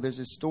Bible, there's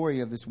a story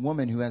of this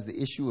woman who has the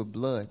issue of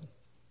blood.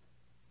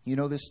 You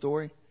know this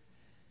story?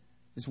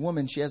 This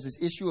woman, she has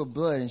this issue of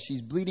blood and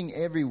she's bleeding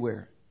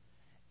everywhere.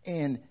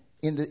 And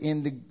in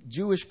the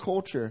Jewish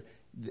culture,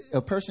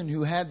 a person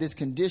who had this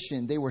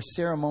condition, they were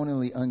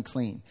ceremonially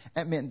unclean.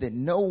 That meant that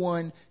no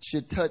one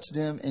should touch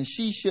them and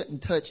she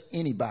shouldn't touch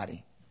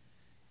anybody.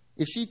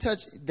 If she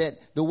touched that,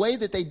 the way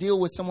that they deal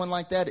with someone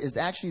like that is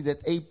actually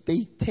that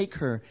they take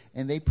her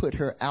and they put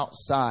her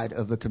outside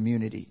of the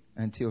community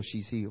until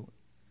she's healed.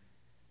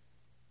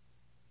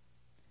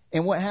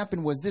 And what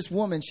happened was this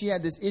woman, she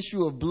had this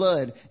issue of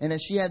blood and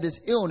she had this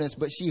illness,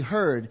 but she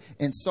heard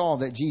and saw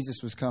that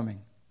Jesus was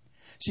coming.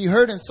 She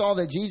heard and saw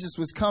that Jesus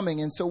was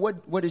coming. And so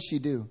what does she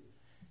do?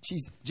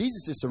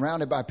 Jesus is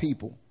surrounded by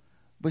people,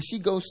 but she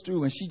goes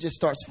through and she just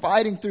starts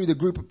fighting through the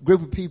group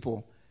of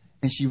people.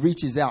 And she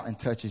reaches out and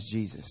touches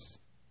Jesus.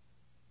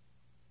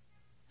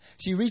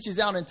 She reaches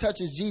out and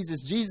touches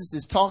Jesus. Jesus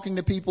is talking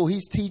to people.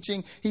 He's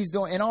teaching. He's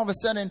doing. And all of a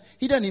sudden,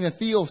 he doesn't even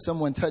feel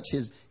someone touch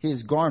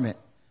his garment.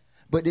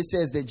 But it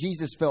says that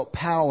Jesus felt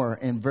power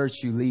and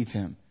virtue leave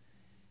him.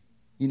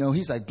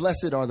 He's like,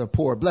 blessed are the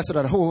poor. Blessed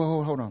are the...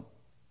 Hold on.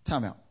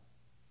 Time out.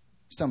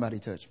 Somebody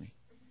touch me.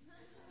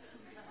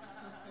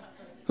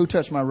 Who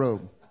touched my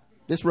robe?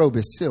 This robe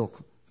is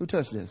silk. Who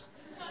touched this?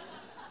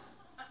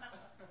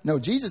 No,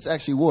 Jesus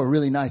actually wore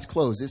really nice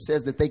clothes. It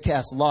says that they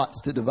cast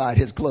lots to divide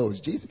his clothes.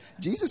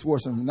 Jesus wore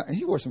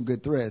some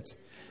good threads.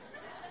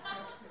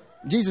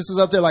 Jesus was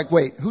up there like,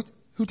 wait,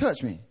 who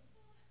touched me?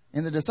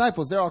 And the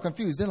disciples, they're all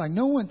confused. They're like,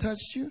 no one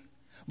touched you.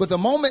 But the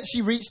moment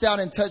she reached out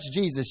and touched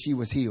Jesus, she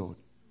was healed.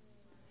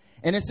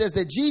 And it says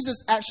that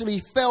Jesus actually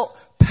felt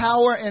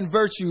power and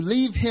virtue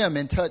leave him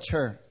and touch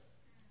her.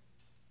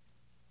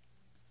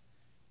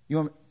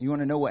 You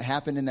want to know what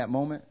happened in that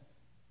moment?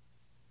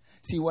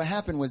 See, what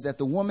happened was that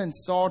the woman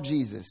saw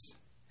Jesus.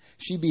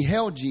 She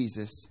beheld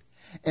Jesus.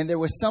 And there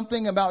was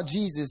something about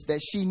Jesus that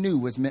she knew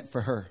was meant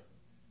for her.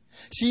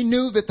 She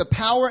knew that the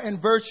power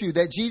and virtue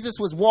that Jesus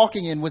was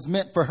walking in was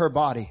meant for her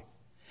body.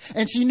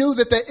 And she knew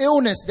that the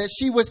illness that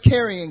she was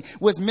carrying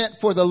was meant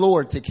for the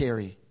Lord to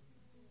carry.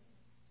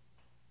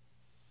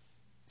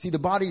 See, the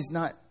body's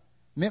not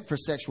meant for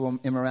sexual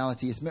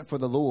immorality. It's meant for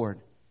the Lord,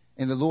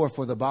 and the Lord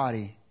for the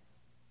body.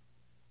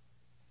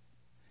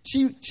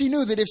 She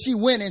knew that if she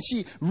went and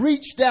she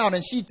reached out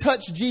and she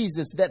touched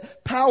Jesus,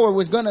 that power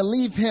was going to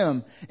leave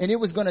him and it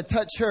was going to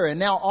touch her. And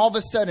now all of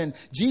a sudden,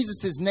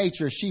 Jesus'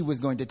 nature she was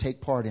going to take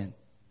part in.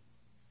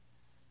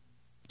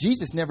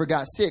 Jesus never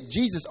got sick.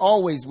 Jesus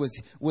always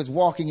was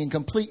walking in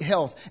complete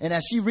health. And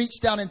as she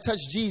reached out and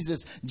touched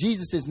Jesus,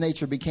 Jesus'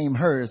 nature became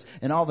hers.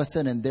 And all of a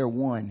sudden, they're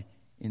one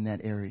in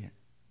that area.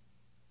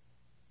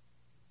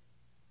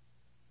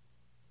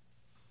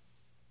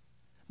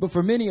 But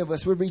for many of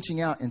us, we're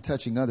reaching out and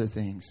touching other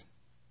things.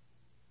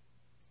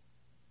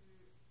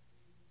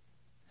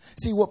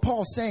 See, what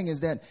Paul's saying is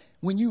that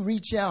when you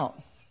reach out,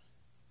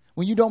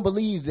 when you don't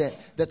believe that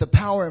the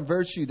power and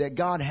virtue that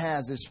God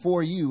has is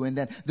for you, and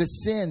that the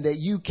sin that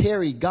you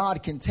carry,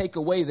 God can take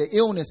away, the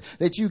illness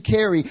that you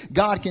carry,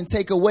 God can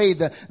take away,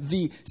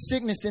 the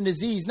sickness and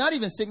disease, not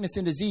even sickness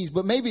and disease,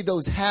 but maybe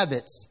those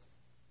habits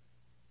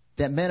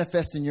that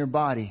manifest in your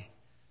body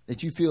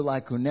that you feel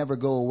like will never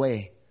go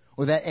away.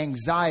 or that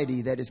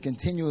anxiety that is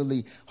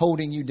continually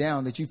holding you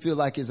down, that you feel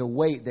like is a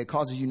weight that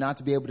causes you not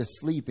to be able to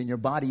sleep and your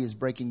body is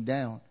breaking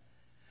down.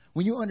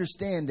 When you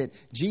understand that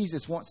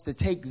Jesus wants to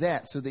take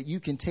that so that you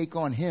can take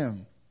on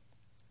him,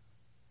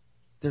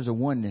 there's a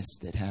oneness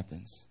that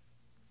happens.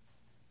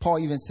 Paul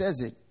even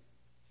says it.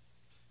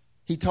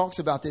 He talks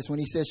about this when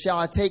he says, shall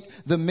I take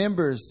the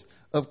members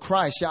of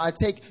Christ? Shall I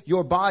take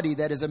your body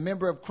that is a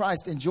member of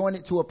Christ and join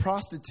it to a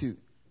prostitute?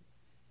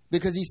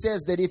 Because he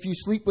says that if you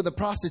sleep with a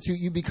prostitute,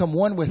 you become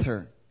one with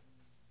her.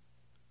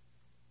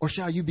 Or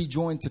shall you be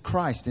joined to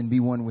Christ and be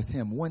one with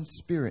him? One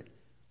spirit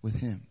with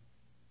him.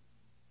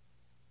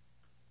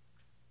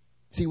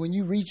 See, when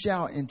you reach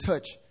out and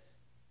touch,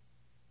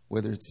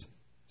 whether it's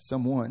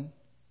someone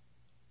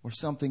or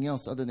something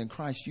else other than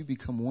Christ, you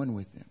become one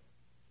with him.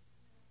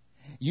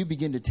 You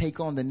begin to take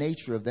on the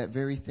nature of that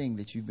very thing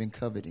that you've been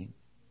coveting.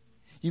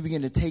 You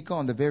begin to take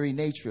on the very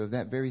nature of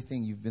that very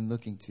thing you've been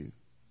looking to.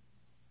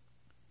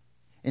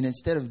 And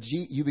instead of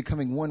you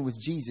becoming one with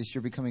Jesus,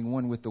 you're becoming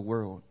one with the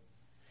world.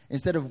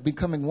 Instead of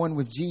becoming one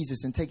with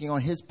Jesus and taking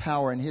on his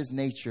power and his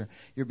nature,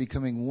 you're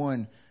becoming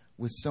one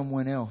with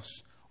someone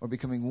else, or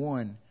becoming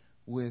one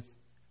with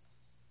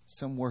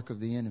some work of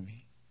the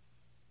enemy.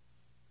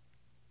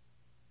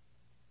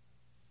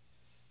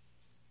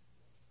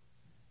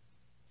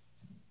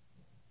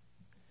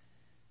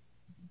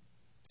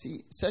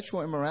 See,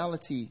 sexual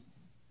immorality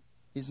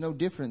is no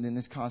different than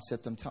this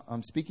concept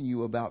I'm speaking to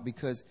you about,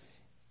 because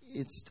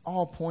it's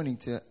all pointing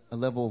to a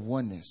level of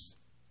oneness.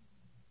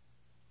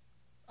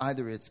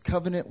 Either it's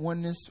covenant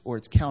oneness or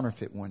it's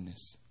counterfeit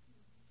oneness.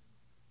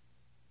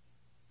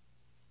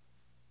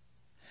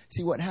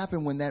 See, what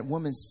happened when that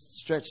woman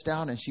stretched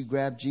out and she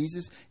grabbed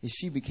Jesus is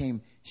she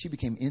became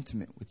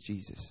intimate with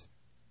Jesus.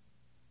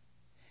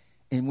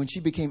 And when she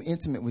became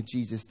intimate with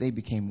Jesus, they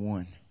became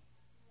one.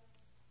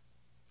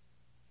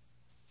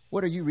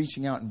 What are you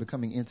reaching out and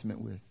becoming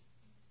intimate with?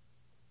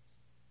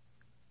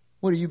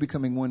 What are you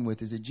becoming one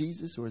with? Is it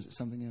Jesus or is it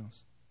something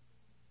else?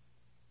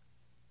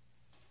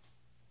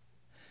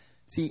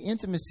 See,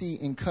 intimacy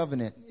in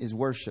covenant is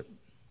worship.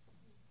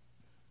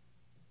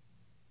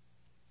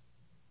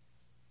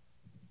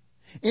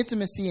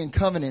 Intimacy in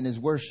covenant is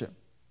worship.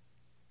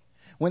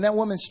 When that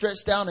woman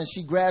stretched out and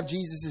she grabbed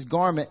Jesus'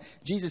 garment,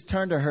 Jesus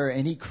turned to her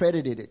and he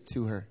credited it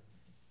to her.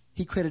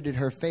 He credited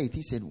her faith.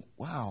 He said,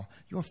 wow,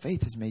 your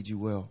faith has made you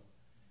well.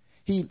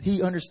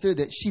 He understood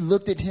that she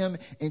looked at him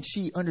and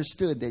she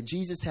understood that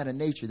Jesus had a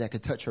nature that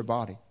could touch her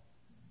body.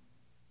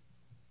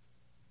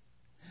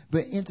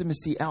 But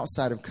intimacy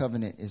outside of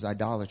covenant is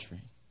idolatry.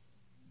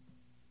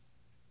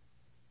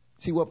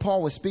 See, what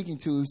Paul was speaking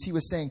to is he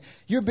was saying,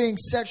 you're being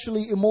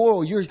sexually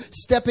immoral. You're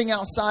stepping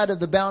outside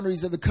of the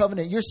boundaries of the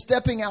covenant. You're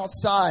stepping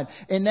outside.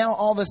 And now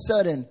all of a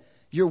sudden,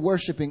 you're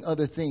worshiping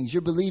other things.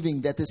 You're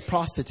believing that this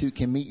prostitute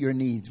can meet your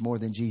needs more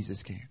than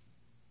Jesus can.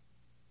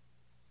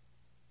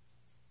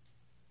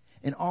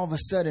 And all of a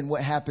sudden,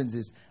 what happens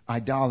is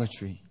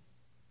idolatry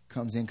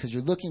comes in because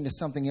you're looking to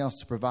something else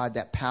to provide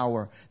that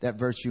power, that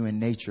virtue and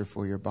nature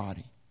for your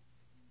body.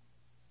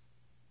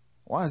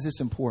 Why is this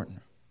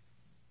important?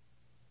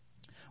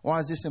 Why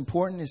is this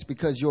important? It's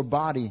because your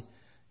body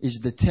is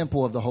the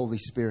temple of the Holy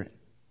Spirit.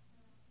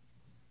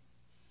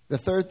 The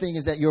third thing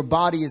is that your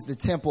body is the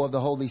temple of the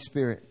Holy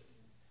Spirit.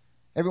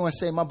 Everyone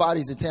say, my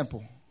body's a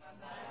temple.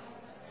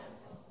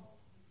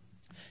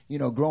 You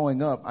know,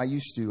 growing up, I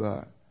used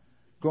to,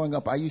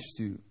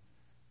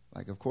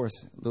 like, of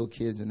course, little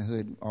kids in the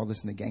hood all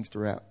listen to gangster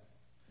rap.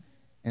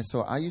 And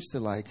so I used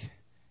to, like,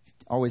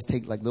 always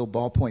take, like, little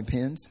ballpoint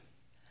pens.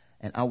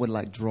 And I would,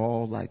 like,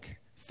 draw, like,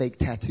 fake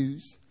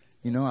tattoos.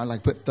 You know, I,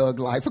 like, put Thug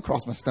Life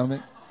across my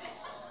stomach.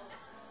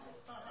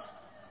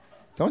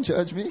 Don't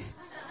judge me.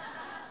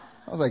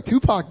 I was like,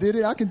 Tupac did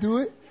it. I can do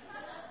it.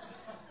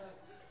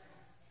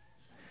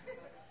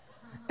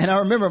 And I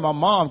remember my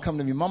mom come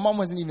to me. My mom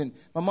wasn't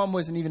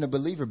even a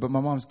believer, but my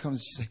mom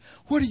comes, she's like,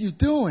 what are you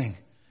doing?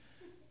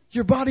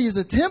 Your body is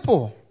a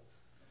temple.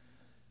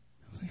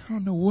 I was like, I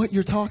don't know what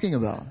you're talking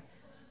about.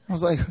 I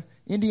was like,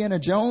 Indiana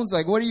Jones?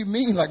 Like, what do you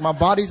mean? Like, my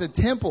body's a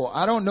temple.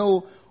 I don't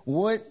know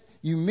what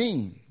you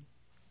mean.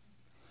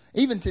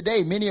 Even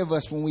today, many of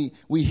us, when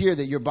we hear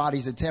that your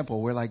body's a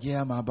temple, we're like,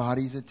 yeah, my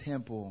body's a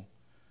temple.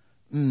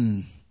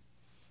 Need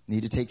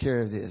to take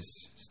care of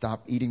this.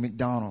 Stop eating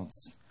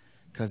McDonald's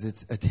because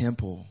it's a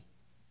temple.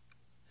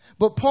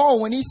 But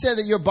Paul, when he said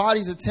that your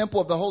body's a temple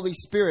of the Holy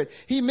Spirit,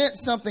 he meant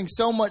something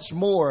so much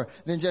more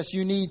than just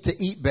you need to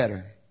eat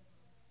better.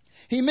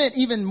 He meant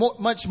even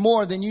much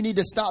more than you need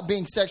to stop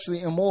being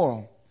sexually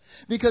immoral.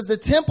 Because the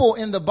temple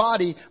in the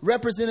body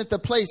represented the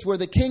place where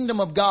the kingdom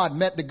of God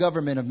met the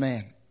government of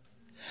man.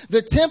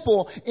 The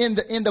temple in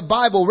the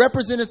Bible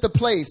represented the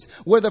place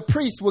where the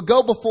priests would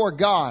go before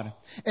God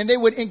and they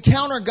would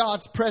encounter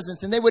God's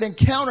presence and they would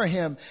encounter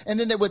him, and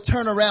then they would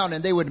turn around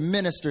and they would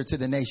minister to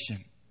the nation.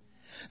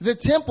 The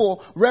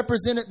temple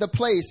represented the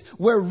place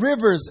where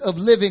rivers of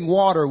living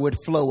water would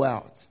flow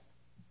out.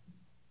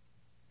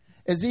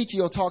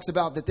 Ezekiel talks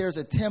about that there's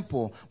a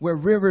temple where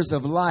rivers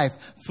of life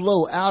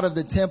flow out of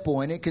the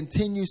temple, and it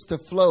continues to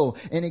flow,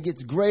 and it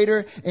gets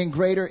greater and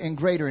greater and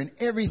greater, and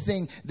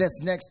everything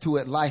that's next to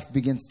it, life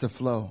begins to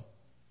flow.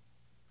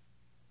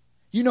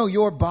 You know,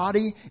 your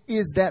body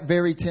is that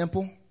very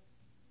temple.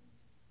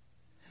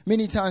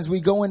 Many times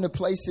we go into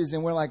places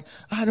and we're like,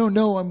 I don't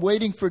know, I'm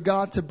waiting for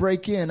God to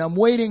break in. I'm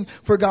waiting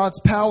for God's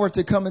power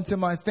to come into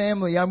my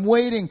family. I'm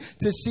waiting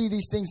to see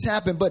these things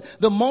happen. But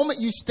the moment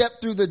you step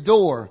through the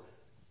door,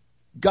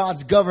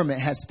 God's government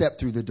has stepped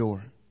through the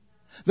door.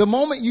 The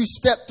moment you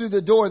step through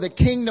the door, the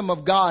kingdom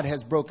of God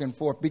has broken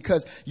forth,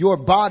 because your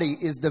body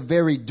is the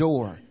very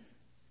door.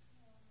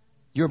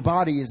 Your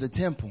body is a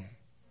temple.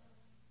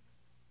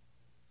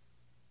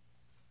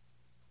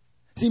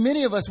 See,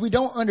 many of us, we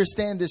don't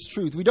understand this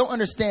truth. We don't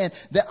understand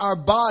that our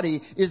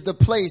body is the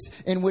place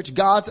in which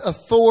God's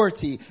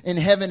authority in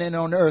heaven and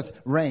on earth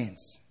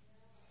reigns.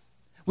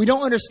 We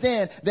don't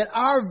understand that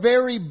our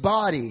very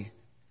body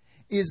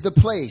is the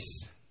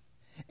place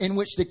in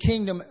which the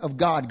kingdom of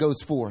God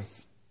goes forth.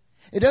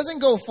 It doesn't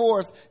go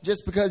forth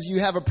just because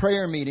you have a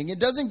prayer meeting. It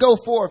doesn't go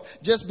forth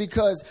just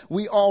because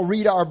we all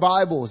read our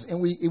Bibles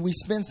and we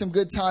spend some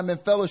good time in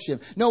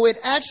fellowship. No, it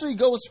actually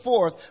goes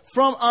forth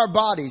from our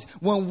bodies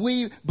when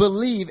we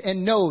believe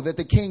and know that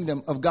the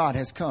kingdom of God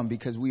has come,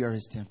 because we are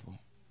his temple.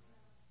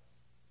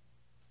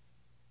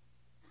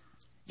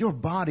 Your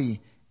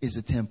body is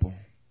a temple.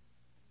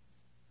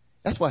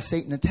 That's why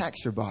Satan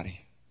attacks your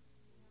body.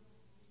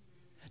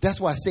 That's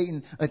why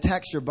Satan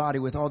attacks your body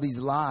with all these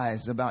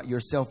lies about your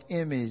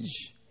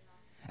self-image.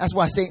 That's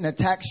why Satan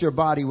attacks your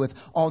body with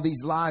all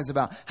these lies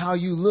about how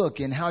you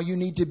look and how you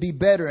need to be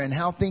better and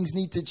how things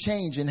need to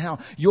change and how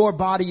your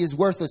body is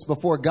worthless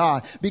before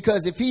God.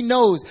 Because if he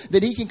knows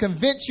that he can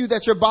convince you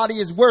that your body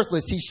is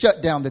worthless, he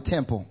shut down the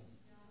temple.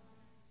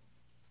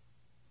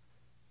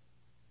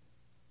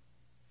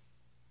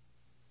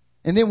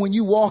 And then when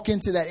you walk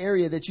into that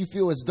area that you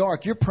feel is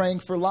dark, you're praying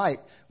for light,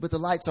 but the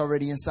light's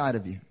already inside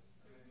of you.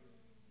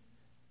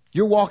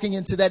 You're walking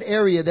into that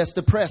area that's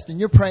depressed and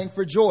you're praying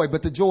for joy,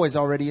 but the joy is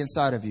already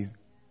inside of you.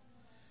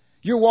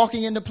 You're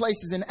walking into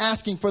places and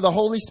asking for the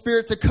Holy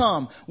Spirit to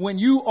come when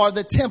you are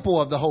the temple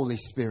of the Holy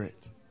Spirit.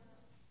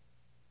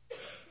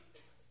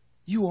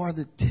 You are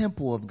the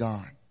temple of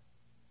God.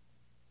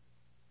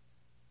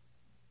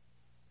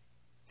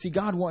 See,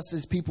 God wants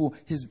his people,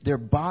 their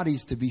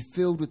bodies to be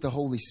filled with the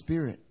Holy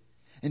Spirit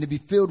and to be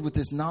filled with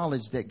this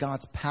knowledge that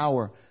God's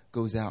power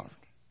goes out.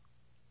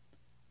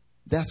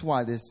 That's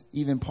why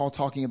even Paul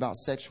talking about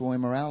sexual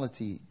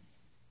immorality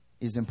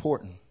is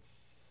important.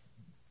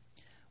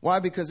 Why?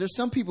 Because there's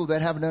some people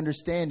that have an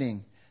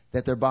understanding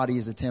that their body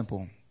is a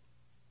temple,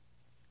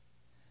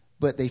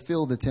 but they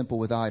fill the temple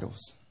with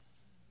idols.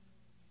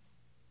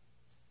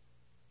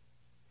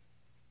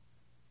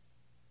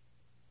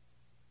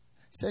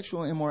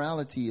 Sexual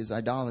immorality is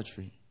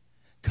idolatry.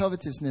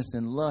 Covetousness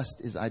and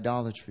lust is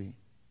idolatry.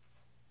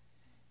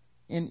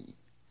 And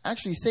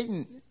actually,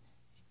 Satan,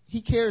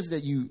 he cares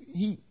that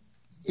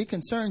it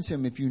concerns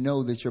him if you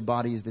know that your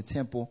body is the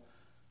temple.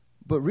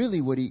 But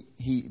really what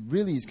he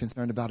really is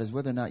concerned about is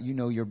whether or not you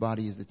know your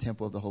body is the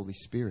temple of the Holy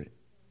Spirit.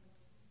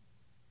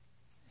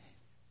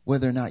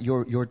 Whether or not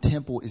your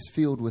temple is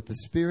filled with the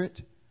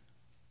Spirit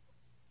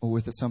or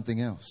with something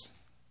else.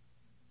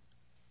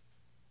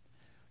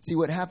 See,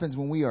 what happens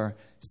when we are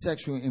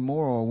sexually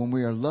immoral, when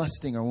we are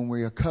lusting, or when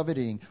we are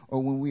coveting,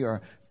 or when we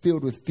are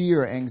filled with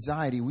fear or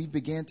anxiety, we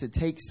begin to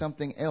take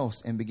something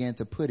else and begin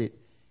to put it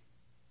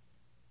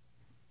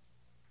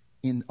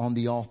on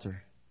the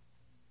altar.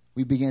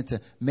 We begin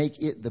to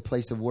make it the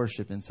place of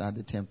worship inside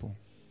the temple.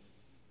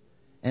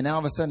 And now all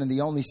of a sudden,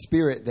 the only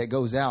spirit that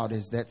goes out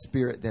is that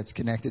spirit that's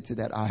connected to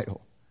that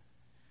idol.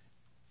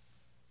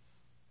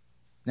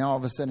 Now all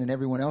of a sudden,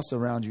 everyone else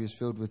around you is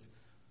filled with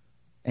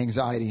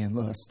anxiety and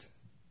lust.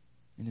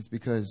 And it's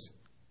because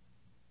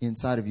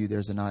inside of you,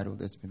 there's an idol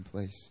that's been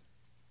placed.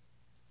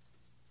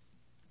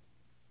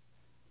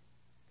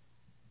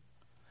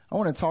 I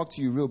want to talk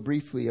to you real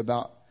briefly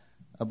about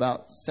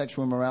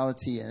sexual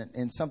immorality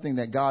and something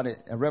that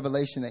a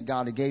revelation that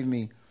God gave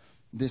me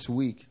this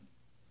week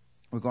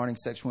regarding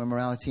sexual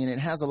immorality. And it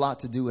has a lot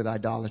to do with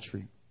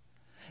idolatry.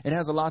 It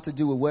has a lot to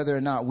do with whether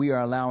or not we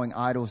are allowing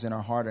idols in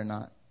our heart or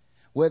not.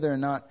 Whether or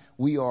not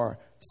we are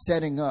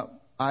setting up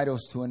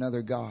idols to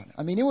another God.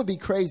 I mean, it would be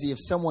crazy if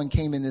someone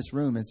came in this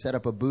room and set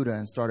up a Buddha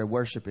and started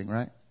worshiping,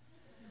 right?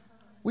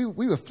 We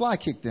would fly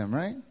kick them,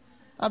 right?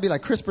 I'd be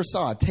like, Chris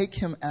Prasad, take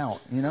him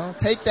out,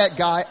 take that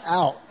guy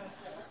out.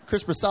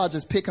 Chris Prasad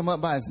just pick him up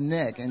by his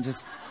neck and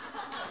just,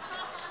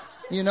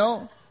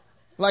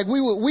 like we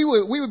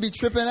would be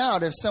tripping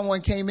out if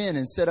someone came in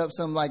and set up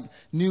some like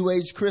new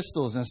age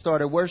crystals and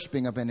started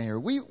worshiping up in there.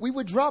 We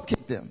would drop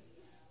kick them.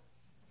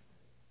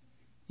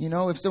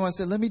 If someone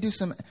said, let me do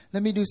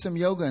some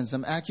yoga and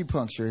some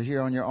acupuncture here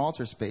on your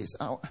altar space,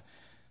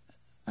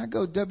 I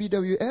go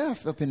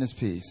WWF up in this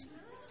piece.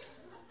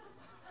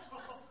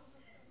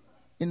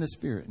 In the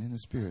spirit.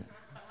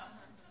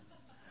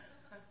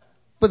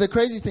 But the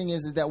crazy thing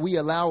is that we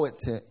allow it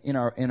in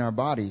our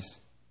bodies.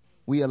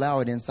 We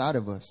allow it inside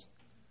of us.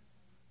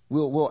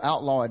 We'll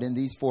outlaw it in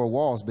these four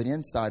walls, but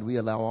inside we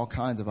allow all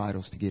kinds of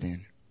idols to get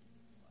in.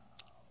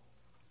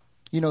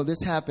 You know,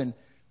 this happened.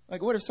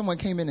 Like, what if someone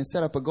came in and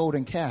set up a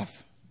golden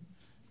calf?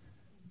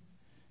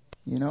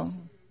 You know,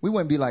 we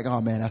wouldn't be like,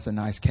 oh man, that's a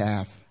nice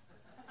calf.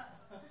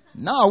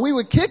 No, we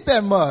would kick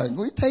that mug.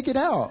 We'd take it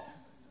out.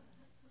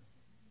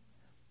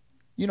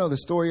 You know the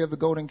story of the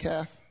golden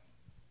calf?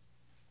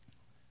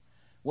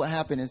 What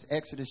happened is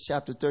Exodus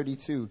chapter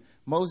 32.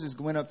 Moses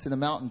went up to the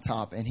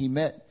mountaintop and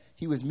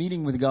he was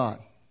meeting with God.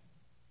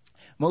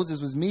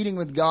 Moses was meeting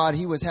with God.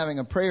 He was having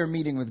a prayer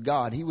meeting with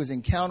God. He was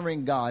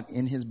encountering God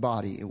in his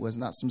body. It was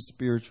not some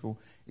spiritual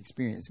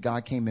experience.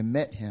 God came and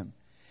met him.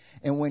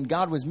 And when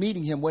God was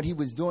meeting him, what he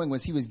was doing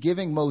was he was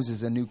giving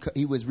Moses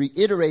he was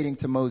reiterating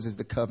to Moses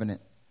the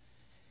covenant.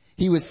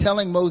 He was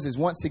telling Moses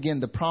once again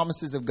the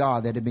promises of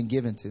God that had been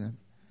given to him.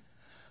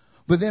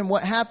 But then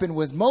what happened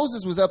was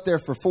Moses was up there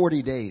for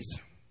 40 days.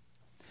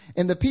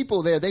 And the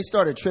people there, they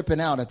started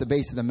tripping out at the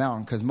base of the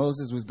mountain because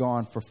Moses was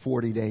gone for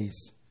 40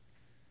 days.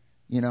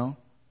 You know,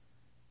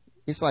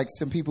 it's like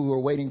some people who are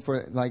waiting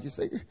for, like,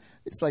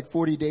 it's like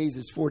 40 days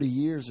is 40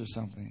 years or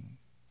something.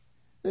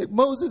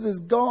 Moses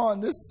is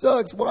gone. This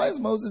sucks. Why is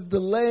Moses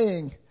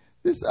delaying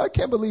this? I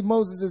can't believe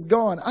Moses is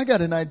gone. I got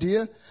an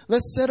idea.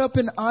 Let's set up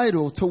an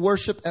idol to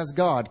worship as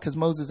God because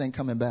Moses ain't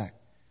coming back.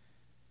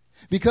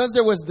 Because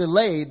there was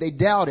delay, they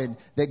doubted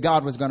that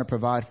God was going to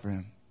provide for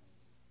him.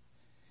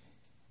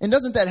 And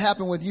doesn't that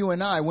happen with you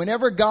and I?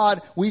 Whenever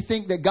we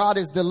think that God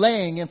is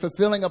delaying in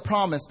fulfilling a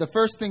promise, the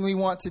first thing we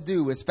want to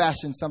do is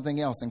fashion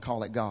something else and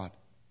call it God.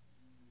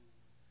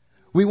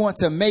 We want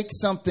to make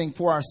something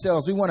for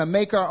ourselves. We want to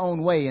make our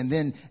own way and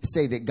then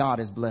say that God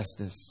has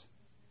blessed us.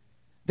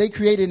 They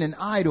created an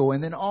idol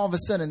and then all of a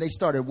sudden they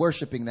started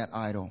worshiping that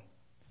idol.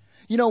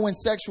 You know, when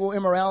sexual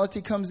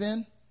immorality comes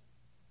in,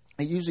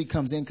 it usually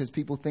comes in because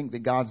people think that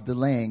God's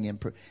delaying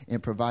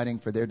in providing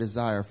for their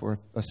desire for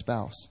a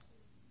spouse.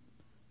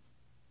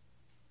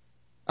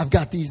 I've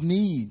got these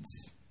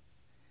needs.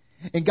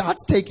 And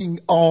God's taking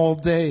all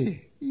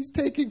day. He's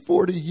taking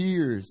 40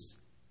 years.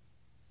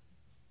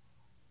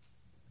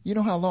 You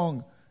know how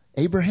long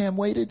Abraham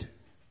waited?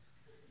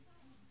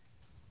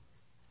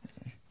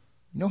 You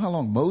know how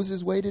long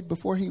Moses waited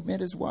before he met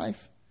his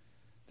wife?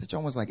 That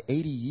John was like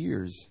 80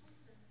 years.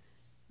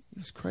 It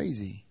was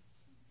crazy.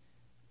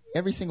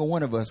 Every single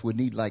one of us would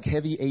need like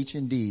heavy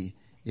H&D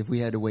if we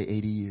had to wait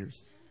 80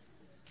 years.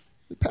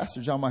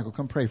 Pastor John Michael,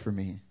 come pray for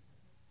me.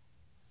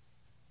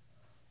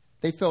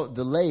 They felt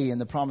delay in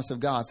the promise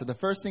of God. So the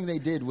first thing they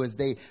did was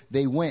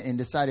they went and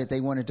decided they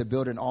wanted to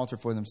build an altar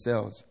for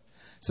themselves.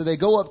 So they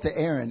go up to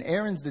Aaron.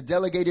 Aaron's the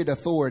delegated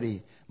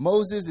authority.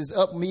 Moses is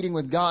up meeting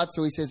with God.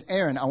 So he says,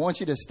 Aaron, I want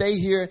you to stay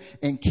here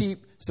and keep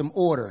some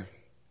order.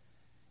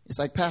 It's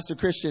like Pastor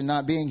Christian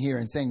not being here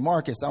and saying,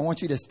 Marcus, I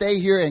want you to stay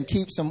here and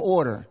keep some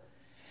order.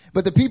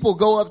 But the people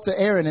go up to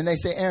Aaron and they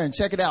say, Aaron,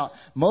 check it out.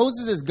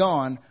 Moses is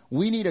gone.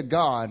 We need a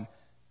God.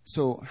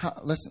 So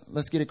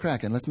let's get it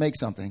cracking. Let's make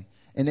something.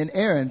 And then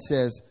Aaron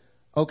says,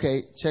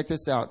 okay, check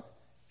this out.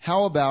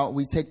 How about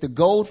we take the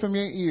gold from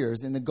your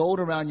ears and the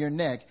gold around your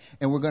neck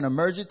and we're going to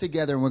merge it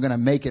together and we're going to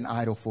make an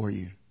idol for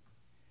you.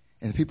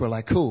 And the people are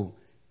like, cool.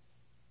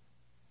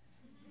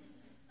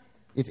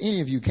 If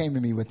any of you came to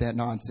me with that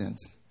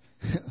nonsense,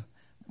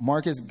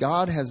 Marcus,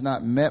 God has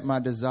not met my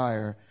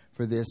desire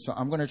for this, so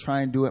I'm going to try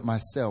and do it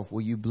myself.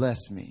 Will you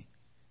bless me?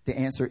 The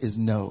answer is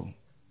no.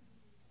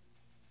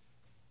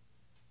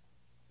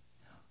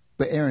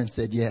 But Aaron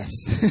said yes.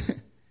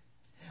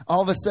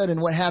 All of a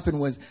sudden, what happened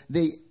was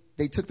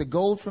they took the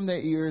gold from their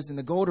ears and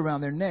the gold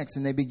around their necks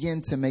and they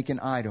began to make an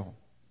idol.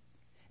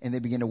 And they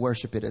began to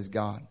worship it as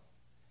God.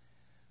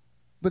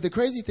 But the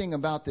crazy thing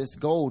about this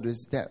gold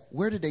is that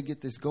where did they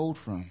get this gold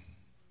from?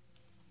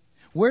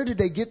 Where did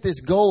they get this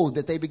gold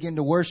that they begin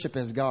to worship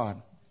as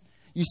God?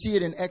 You see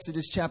it in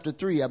Exodus chapter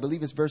 3, I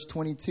believe it's verse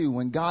 22.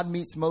 When God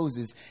meets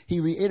Moses, he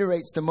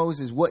reiterates to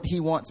Moses what he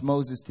wants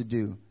Moses to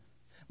do.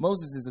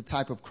 Moses is a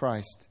type of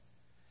Christ.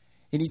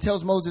 And he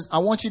tells Moses, I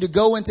want you to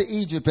go into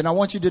Egypt and I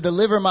want you to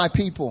deliver my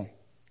people.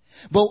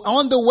 But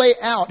on the way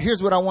out,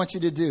 here's what I want you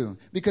to do.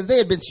 Because they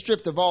had been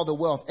stripped of all the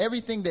wealth.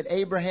 Everything that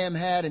Abraham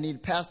had and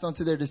he'd passed on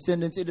to their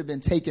descendants, it had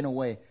been taken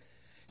away.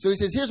 So he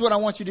says, here's what I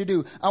want you to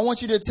do. I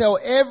want you to tell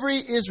every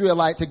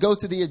Israelite to go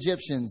to the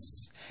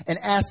Egyptians and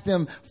ask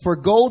them for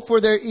gold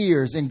for their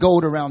ears and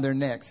gold around their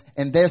necks.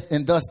 And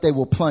thus they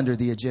will plunder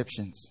the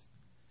Egyptians.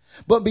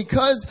 But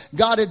because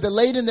God had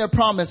delayed in their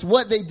promise,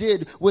 what they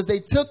did was they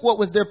took what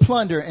was their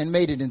plunder and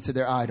made it into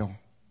their idol.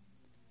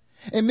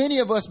 And many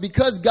of us,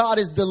 because God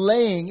is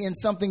delaying in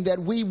something that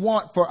we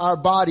want for our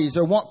bodies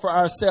or want for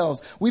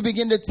ourselves, we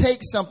begin to take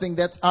something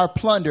that's our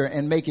plunder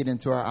and make it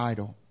into our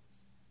idol.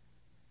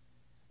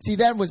 See,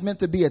 that was meant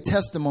to be a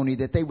testimony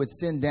that they would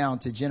send down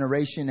to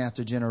generation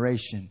after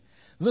generation.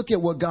 Look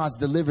at what God's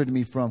delivered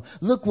me from.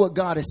 Look what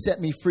God has set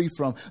me free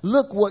from.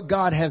 Look what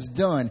God has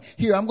done.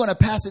 Here, I'm going to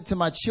pass it to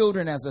my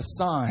children as a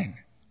sign.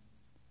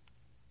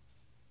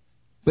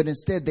 But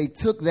instead, they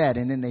took that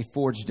and then they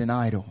forged an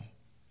idol.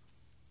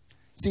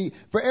 See,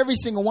 for every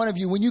single one of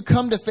you, when you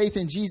come to faith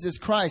in Jesus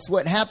Christ,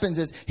 what happens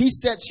is he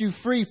sets you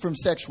free from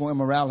sexual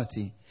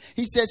immorality.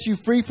 He sets you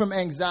free from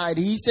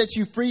anxiety. He sets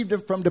you free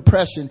from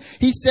depression.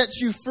 He sets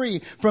you free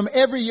from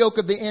every yoke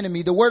of the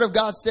enemy. The word of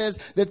God says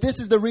that this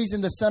is the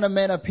reason the Son of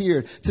Man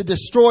appeared, to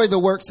destroy the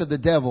works of the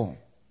devil.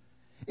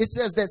 It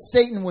says that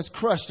Satan was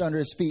crushed under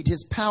his feet.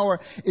 His power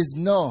is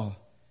null.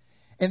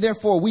 And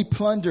therefore we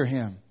plunder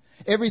him.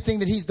 Everything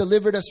that he's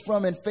delivered us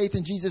from in faith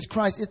in Jesus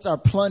Christ, it's our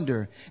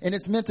plunder. And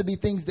it's meant to be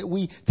things that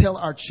we tell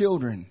our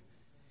children,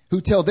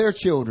 who tell their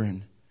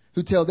children,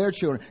 who tell their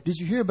children. Did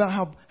you hear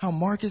about how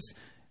Marcus,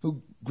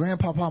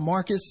 Grandpapa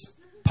Marcus,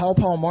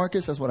 Paul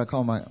Marcus, that's what I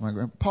call my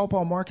grandpa,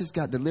 Paul Marcus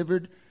got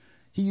delivered.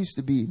 He used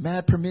to be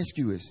mad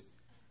promiscuous.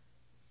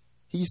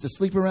 He used to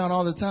sleep around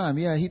all the time.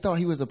 Yeah, he thought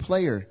he was a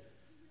player.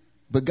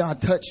 But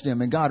God touched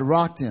him and God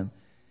rocked him.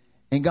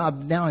 And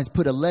God now has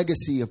put a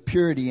legacy of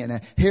purity and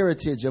a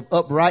heritage of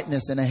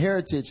uprightness and a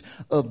heritage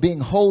of being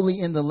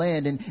holy in the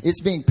land. And it's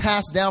being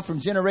passed down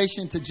from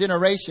generation to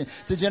generation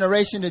to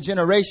generation to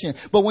generation.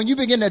 But when you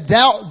begin to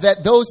doubt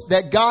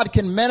that God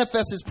can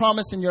manifest his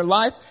promise in your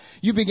life,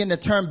 you begin to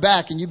turn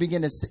back and you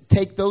begin to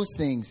take those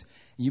things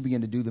and you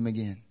begin to do them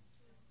again.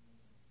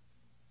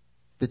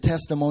 The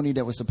testimony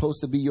that was supposed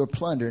to be your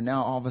plunder,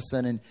 now all of a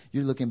sudden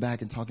you're looking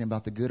back and talking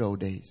about the good old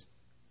days.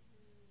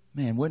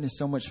 Man, wasn't it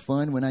so much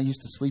fun when I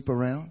used to sleep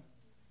around?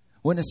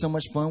 Wasn't it so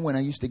much fun when I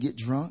used to get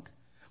drunk?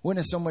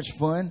 Wasn't it so much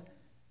fun?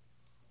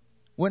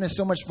 Wasn't it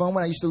so much fun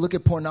when I used to look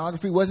at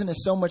pornography? Wasn't it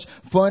so much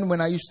fun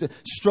when I used to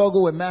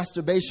struggle with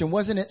masturbation?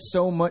 Wasn't it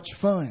so much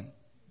fun?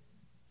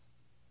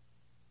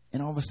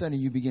 And all of a sudden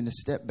you begin to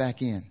step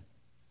back in.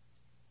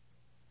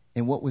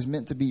 And what was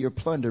meant to be your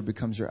plunder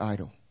becomes your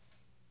idol.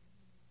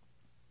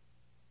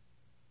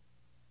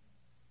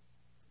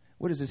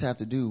 What does this have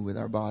to do with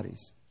our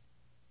bodies?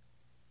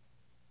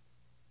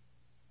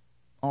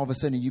 All of a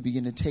sudden you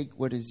begin to take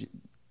what is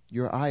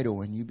your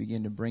idol and you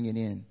begin to bring it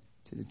in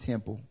to the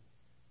temple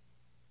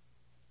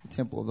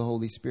of the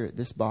Holy Spirit,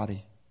 this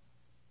body.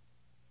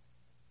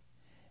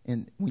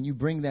 And when you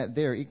bring that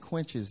there, it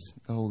quenches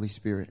the Holy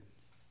Spirit.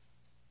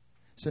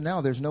 So now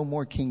there's no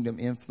more kingdom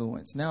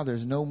influence. Now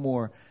there's no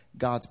more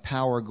God's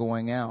power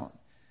going out.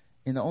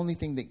 And the only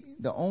thing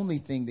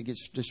that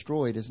gets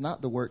destroyed is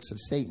not the works of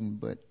Satan,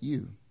 but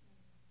you.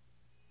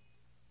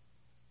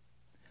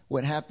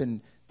 What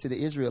happened to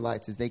the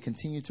Israelites is they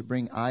continued to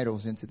bring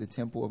idols into the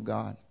temple of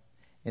God.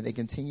 And they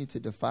continued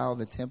to defile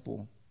the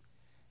temple.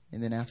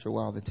 And then after a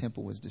while, the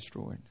temple was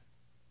destroyed.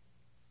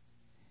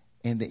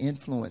 And the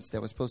influence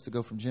that was supposed to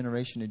go from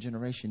generation to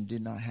generation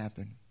did not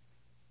happen.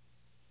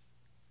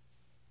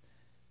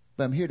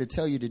 But I'm here to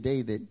tell you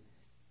today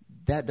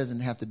that doesn't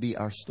have to be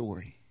our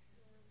story.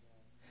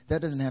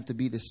 That doesn't have to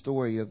be the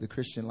story of the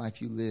Christian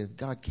life you live.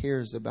 God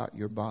cares about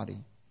your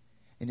body.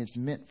 And it's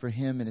meant for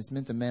him, and it's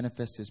meant to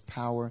manifest his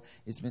power.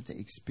 It's meant to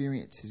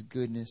experience his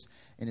goodness,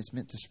 and it's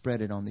meant to spread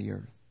it on the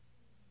earth.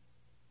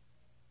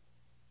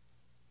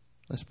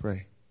 Let's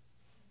pray.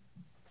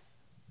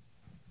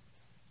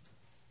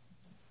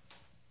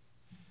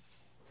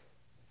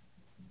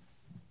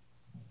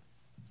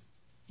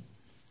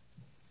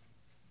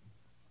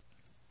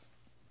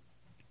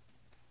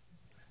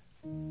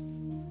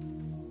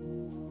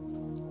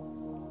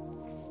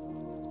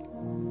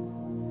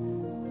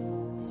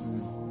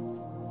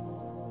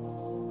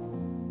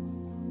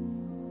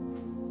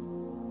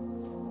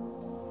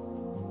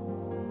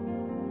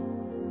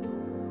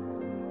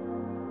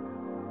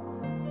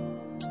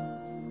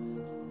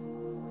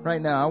 Right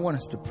now, I want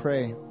us to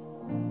pray.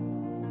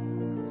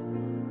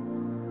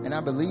 And I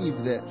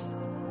believe that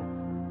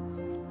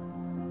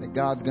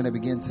God's going to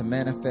begin to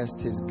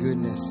manifest his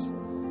goodness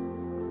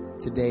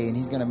today. And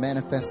he's going to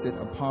manifest it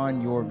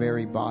upon your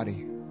very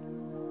body.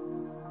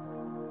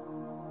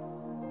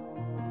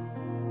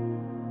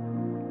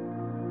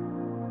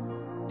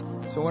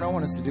 So what I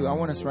want us to do, I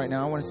want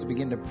us to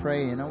begin to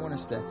pray. And I want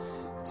us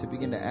to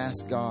begin to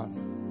ask God.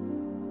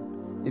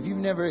 If you've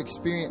never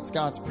experienced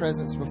God's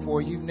presence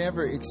before, you've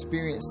never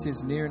experienced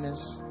his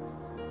nearness,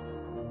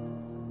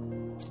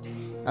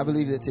 I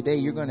believe that today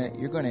you're going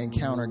to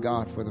encounter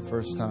God for the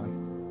first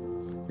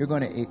time. You're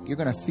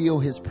going to feel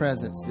his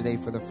presence today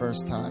for the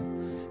first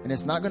time. And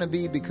it's not going to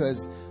be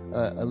because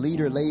a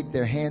leader laid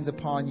their hands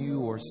upon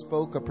you or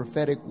spoke a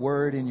prophetic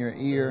word in your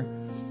ear.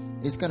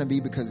 It's going to be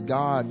because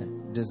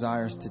God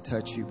desires to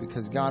touch you,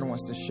 because God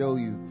wants to show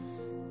you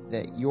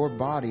that your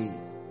body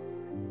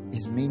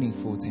is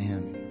meaningful to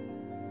him.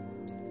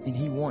 And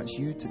he wants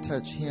you to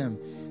touch him,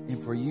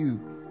 and for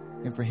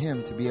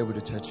him to be able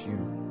to touch you.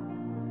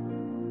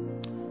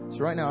 So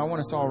right now, I want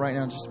us all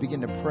just begin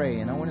to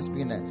pray. And I want us to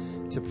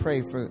begin to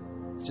pray for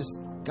just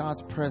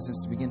God's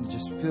presence to begin to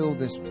just fill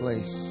this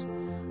place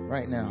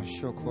right now.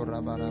 Jesus,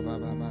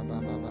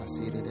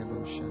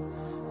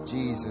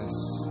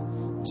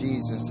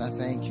 I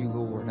thank you,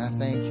 Lord. I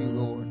thank you,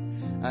 Lord.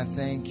 I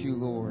thank you,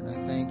 Lord. I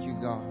thank you,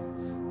 God.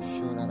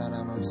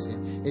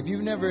 If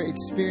you've never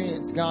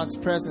experienced God's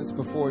presence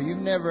before, you've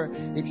never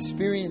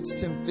experienced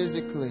him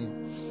physically,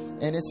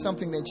 and it's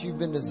something that you've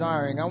been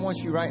desiring, I want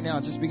you right now,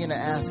 just begin to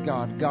ask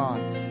God,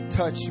 God,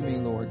 touch me,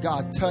 Lord.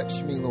 God,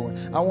 touch me, Lord.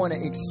 I want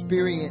to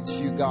experience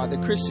you, God. The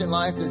Christian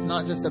life is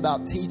not just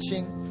about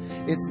teaching.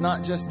 It's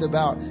not just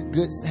about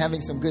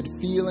having some good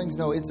feelings.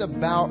 No, it's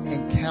about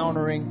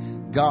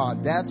encountering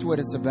God. That's what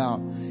it's about.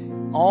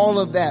 All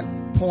of that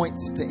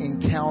points to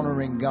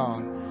encountering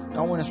God.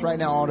 I want us right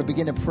now all to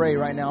begin to pray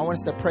right now. I want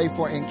us to pray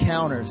for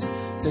encounters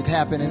to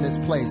happen in this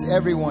place.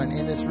 Everyone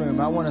in this room,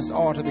 I want us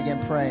all to begin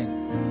praying.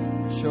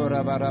 God,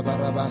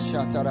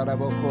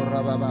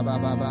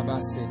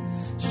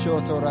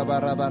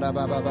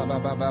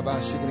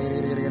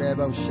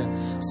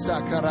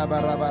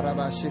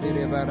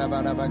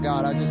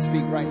 I just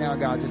speak right now,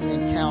 God, just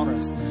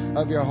encounters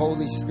of your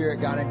Holy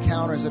Spirit, God,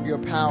 encounters of your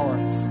power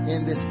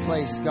in this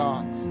place,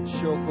 God.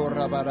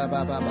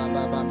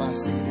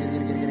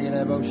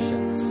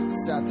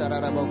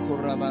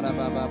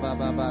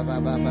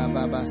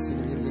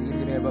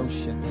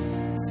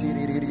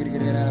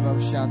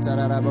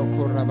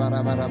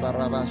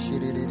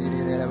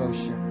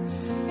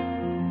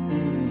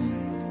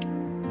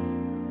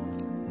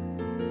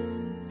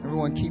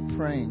 Everyone keep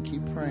praying,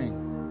 keep praying.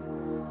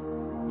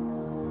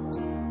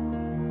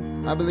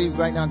 I believe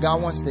right now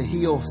God wants to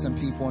heal some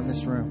people in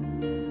this room.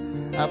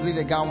 I believe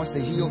that God wants to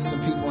heal some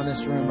people in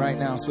this room right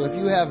now. So if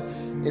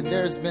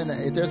there's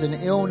an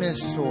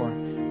illness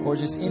or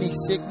just any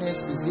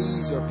sickness,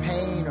 disease, or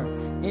pain, or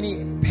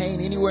any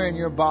pain anywhere in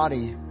your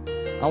body,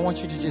 I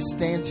want you to just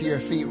stand to your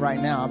feet right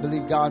now. I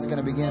believe God's going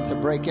to begin to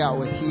break out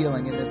with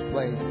healing in this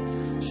place.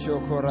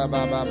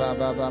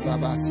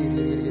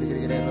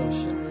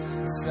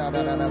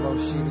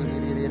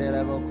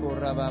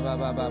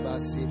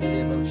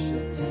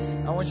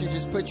 I want you to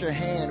just put your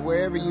hand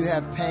wherever you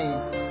have pain.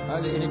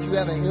 And if you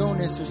have an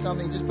illness or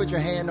something, just put your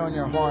hand on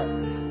your heart.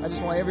 I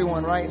just want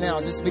everyone right now,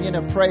 just begin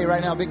to pray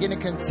right now. Begin to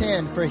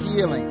contend for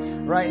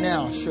healing right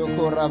now.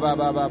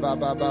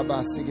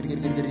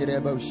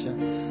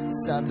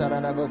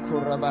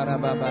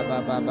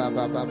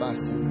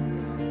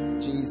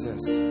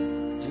 Jesus.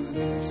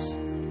 Jesus.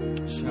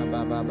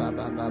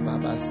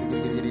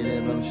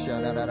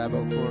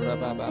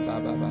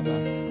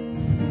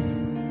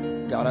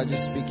 God, I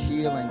just speak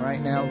healing right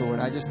now,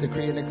 Lord. I just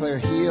decree and declare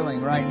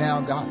healing right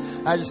now, God.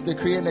 I just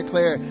decree and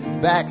declare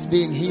backs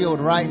being healed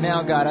right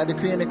now, God. I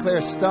decree and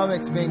declare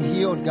stomachs being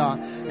healed,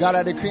 God. God,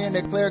 I decree and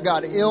declare,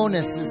 God,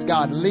 illnesses,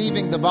 God,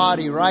 leaving the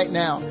body right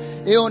now.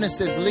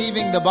 Illnesses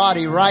leaving the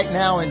body right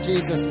now in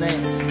Jesus'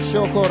 name.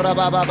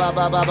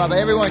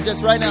 Everyone,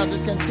 just right now,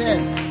 just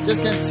contend.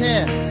 Just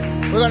contend.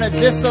 We're going to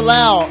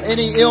disallow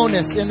any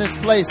illness in this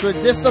place. We're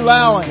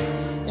disallowing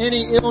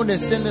any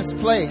illness in this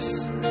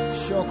place.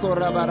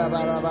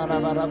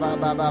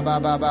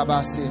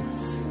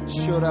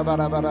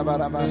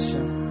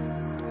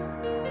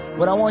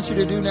 What I want you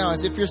to do now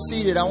is, if you're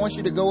seated, I want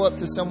you to go up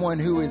to someone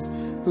who is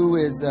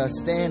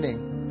standing,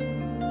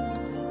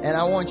 and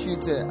I want you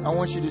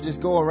to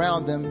just go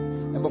around them.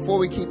 And before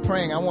we keep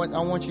praying, I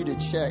want you to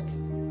check.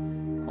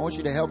 I want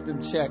you to help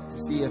them check to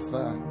see if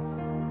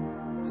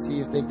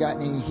they've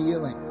gotten any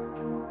healing.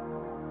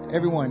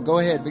 Everyone, go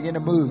ahead, begin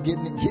to move. Get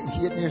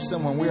near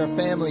someone. We're a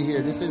family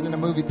here. This isn't a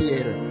movie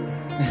theater.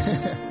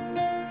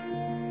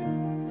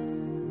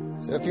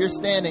 So if you're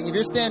standing,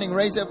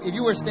 raise up. If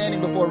you were standing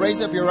before,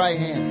 raise up your right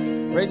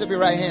hand. Raise up your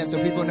right hand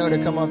so people know to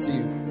come up to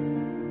you.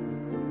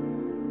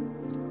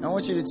 I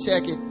want you to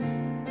check it.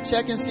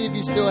 Check and see if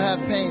you still have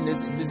pain.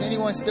 Does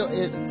anyone still?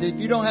 If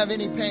you don't have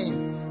any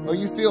pain, or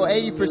you feel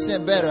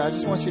 80% better, I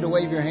just want you to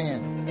wave your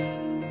hand.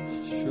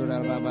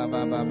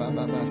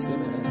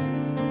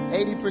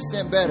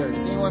 80% better.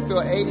 Does anyone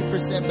feel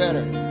 80%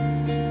 better?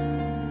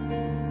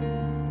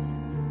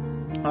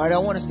 All right, I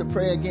want us to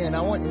pray again.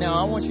 I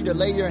want you to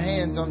lay your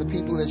hands on the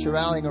people that you're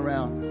rallying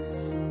around.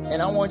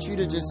 And I want you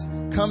to just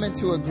come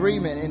into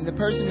agreement. And the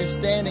person who's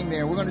standing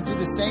there, we're going to do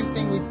the same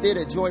thing we did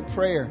at Joint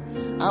Prayer.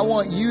 I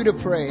want you to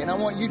pray, and I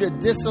want you to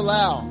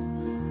disallow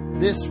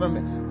this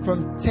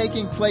from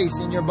taking place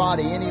in your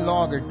body any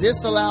longer.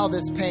 Disallow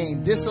this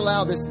pain.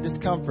 Disallow this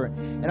discomfort.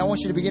 And I want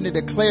you to begin to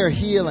declare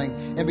healing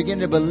and begin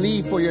to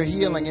believe for your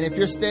healing. And if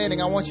you're standing,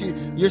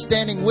 you're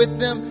standing with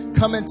them,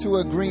 come into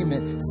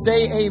agreement.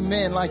 Say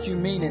amen like you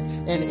mean it,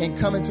 and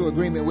come into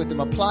agreement with them.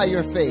 Apply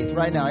your faith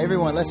right now.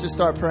 Everyone, let's just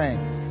start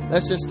praying.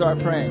 Let's just start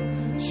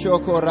praying.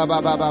 Thank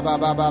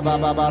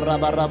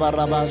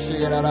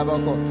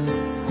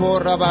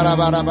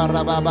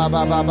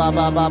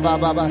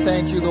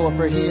you, Lord,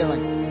 for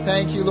healing.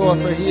 Thank you,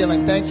 Lord, for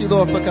healing. Thank you,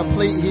 Lord, for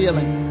complete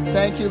healing.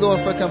 Thank you,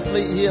 Lord, for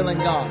complete healing,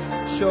 God.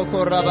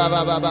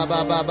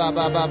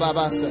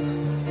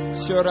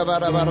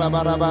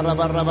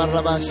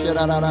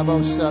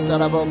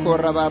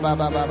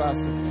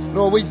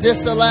 Lord, we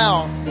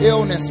disallow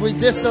illness. We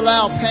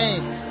disallow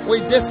pain. We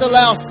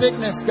disallow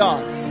sickness,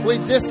 God. We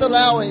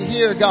disallow it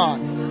here,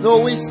 God.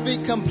 Lord, we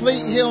speak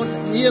complete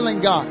healing,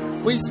 God.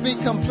 We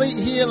speak complete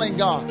healing,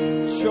 God.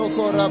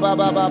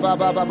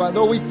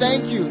 Lord, we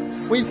thank you.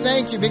 We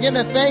thank you. Begin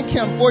to thank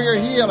Him for your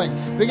healing.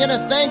 Begin to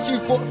thank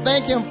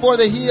Him for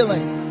the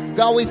healing.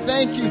 God, we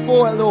thank you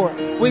for it, Lord.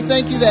 We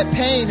thank you that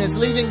pain is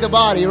leaving the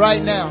body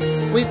right now.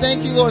 We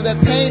thank you, Lord,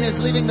 that pain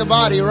is leaving the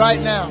body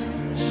right now.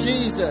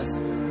 Jesus,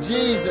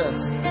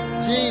 Jesus,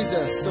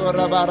 Jesus.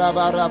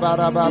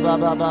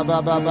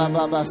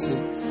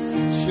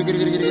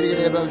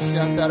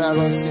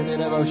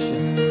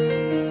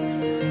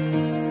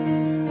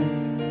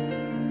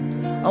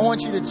 I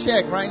want you to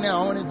check right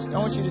now. I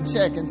want you to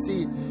check and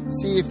see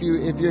if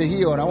you're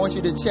healed. I want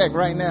you to check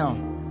right now.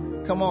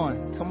 Come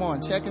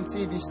on. Check and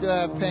see if you still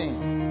have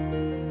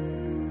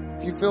pain.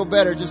 If you feel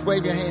better, just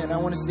wave your hand. I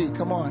want to see.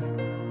 Come on.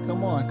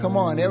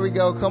 There we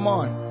go. Come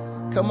on.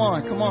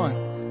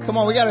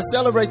 We got to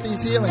celebrate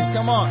these healings.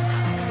 Come on.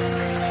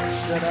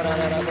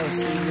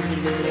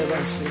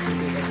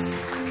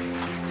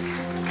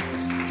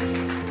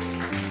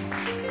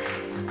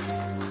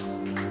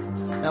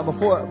 Now,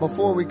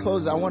 before we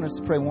close, I want us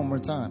to pray one more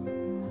time.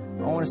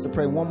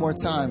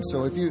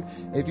 So if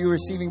you're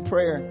receiving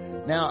prayer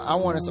now, I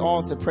want us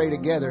all to pray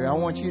together. I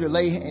want you to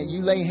lay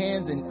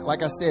hands, and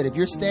like I said, if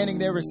you're standing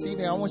there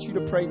receiving, I want you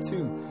to pray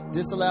too.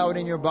 Disallow it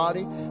in your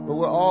body, but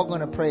we're all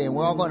going to pray, and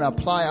we're all going to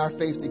apply our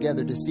faith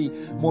together to see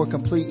more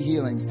complete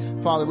healings.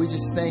 Father, we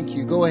just thank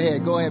you. Go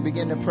ahead,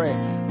 begin to pray.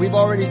 We've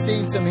already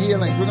seen some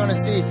healings. We're going to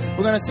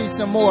see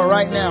some more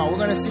right now. We're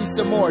going to see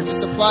some more.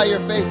 Just apply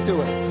your faith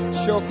to it.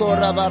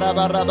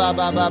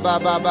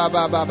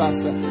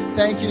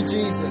 Thank you,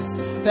 Jesus.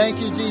 Thank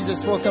you,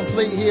 Jesus, for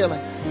complete healing.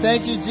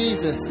 Thank you,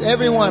 Jesus.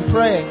 Everyone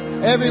pray.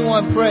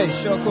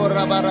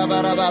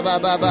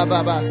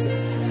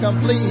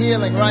 Complete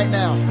healing right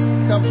now.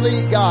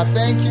 Complete, God.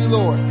 Thank you,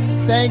 Lord.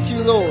 Thank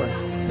you, Lord.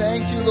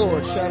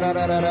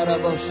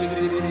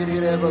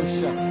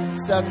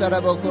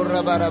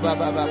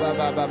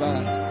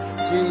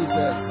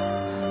 Jesus.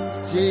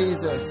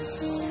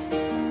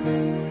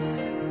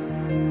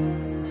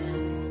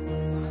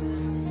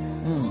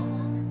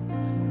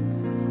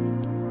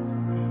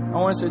 I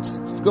want us to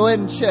go ahead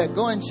and check.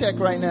 Go and check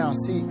right now.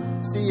 See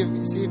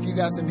if you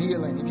got some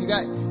healing. If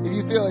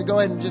you feel it, go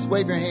ahead and just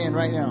wave your hand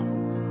right now.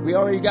 We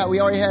already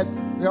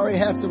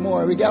had some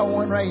more. We got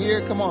one right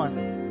here. Come on,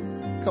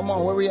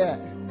 where we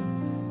at?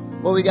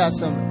 Well, we got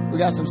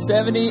some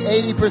 70,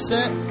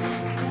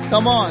 80%.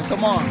 Come on.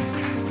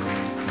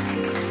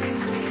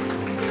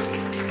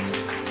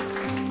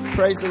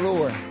 Praise the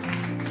Lord.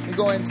 You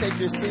go ahead and take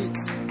your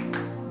seats.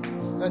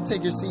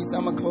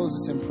 I'm going to close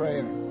this in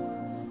prayer.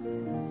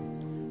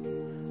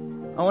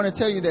 I want to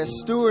tell you that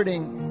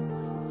stewarding,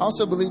 I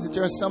also believe that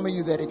there are some of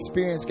you that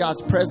experience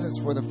God's presence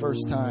for the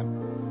first time,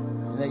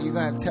 and that you're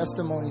going to have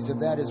testimonies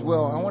of that as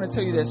well. I want to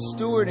tell you that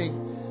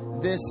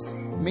stewarding, this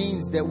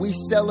means that we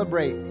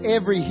celebrate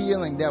every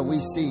healing that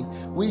we see.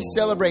 We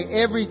celebrate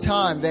every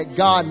time that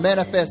God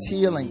manifests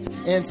healing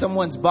in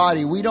someone's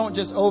body. We don't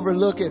just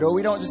overlook it, or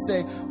we don't just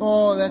say,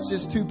 oh, that's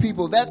just two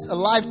people. That's a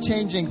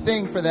life-changing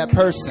thing for that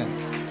person.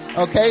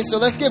 Okay, so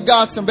let's give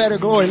God some better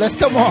glory.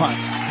 Come on.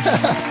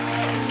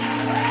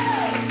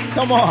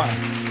 Come on.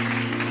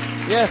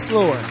 Yes,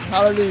 Lord.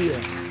 Hallelujah.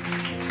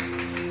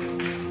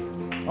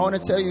 I want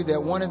to tell you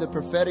that one of the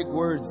prophetic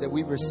words that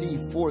we've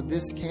received for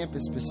this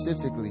campus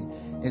specifically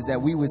is that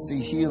we would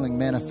see healing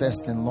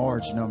manifest in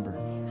large number.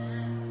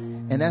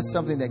 And that's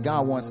something that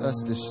God wants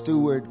us to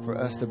steward, for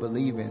us to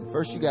believe in.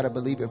 First, you got to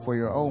believe it for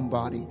your own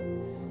body,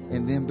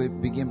 and then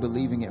begin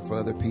believing it for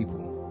other people.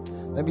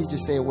 Let me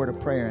just say a word of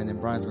prayer, and then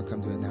Brian's going to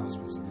come to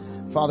announcements.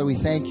 Father, we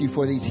thank you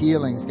for these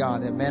healings,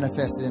 God, that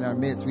manifested in our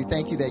midst. We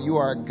thank you that you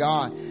are a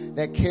God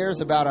that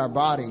cares about our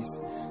bodies,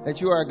 that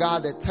you are a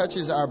God that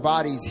touches our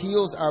bodies,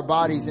 heals our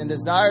bodies, and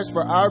desires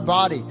for our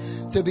body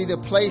to be the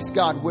place,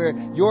 God, where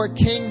your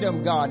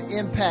kingdom, God,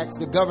 impacts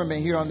the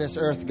government here on this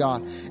earth,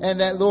 God. And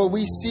that, Lord,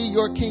 we see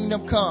your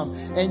kingdom come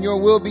and your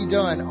will be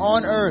done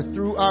on earth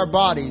through our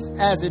bodies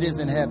as it is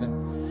in heaven.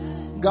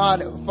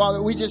 God,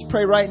 Father, we just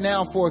pray right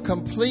now for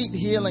complete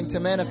healing to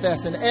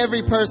manifest in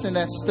every person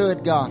that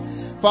stood, God.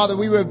 Father,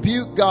 we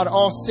rebuke, God,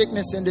 all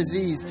sickness and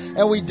disease,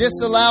 and we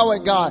disallow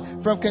it,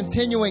 God, from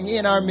continuing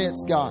in our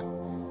midst, God.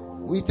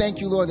 We thank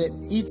you, Lord, that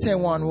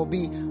Itaewon will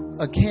be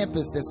a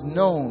campus that's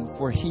known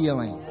for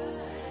healing.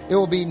 It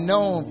will be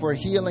known for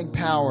healing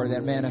power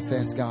that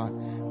manifests, God.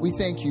 We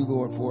thank you,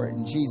 Lord, for it.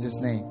 In Jesus'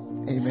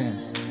 name,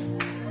 amen.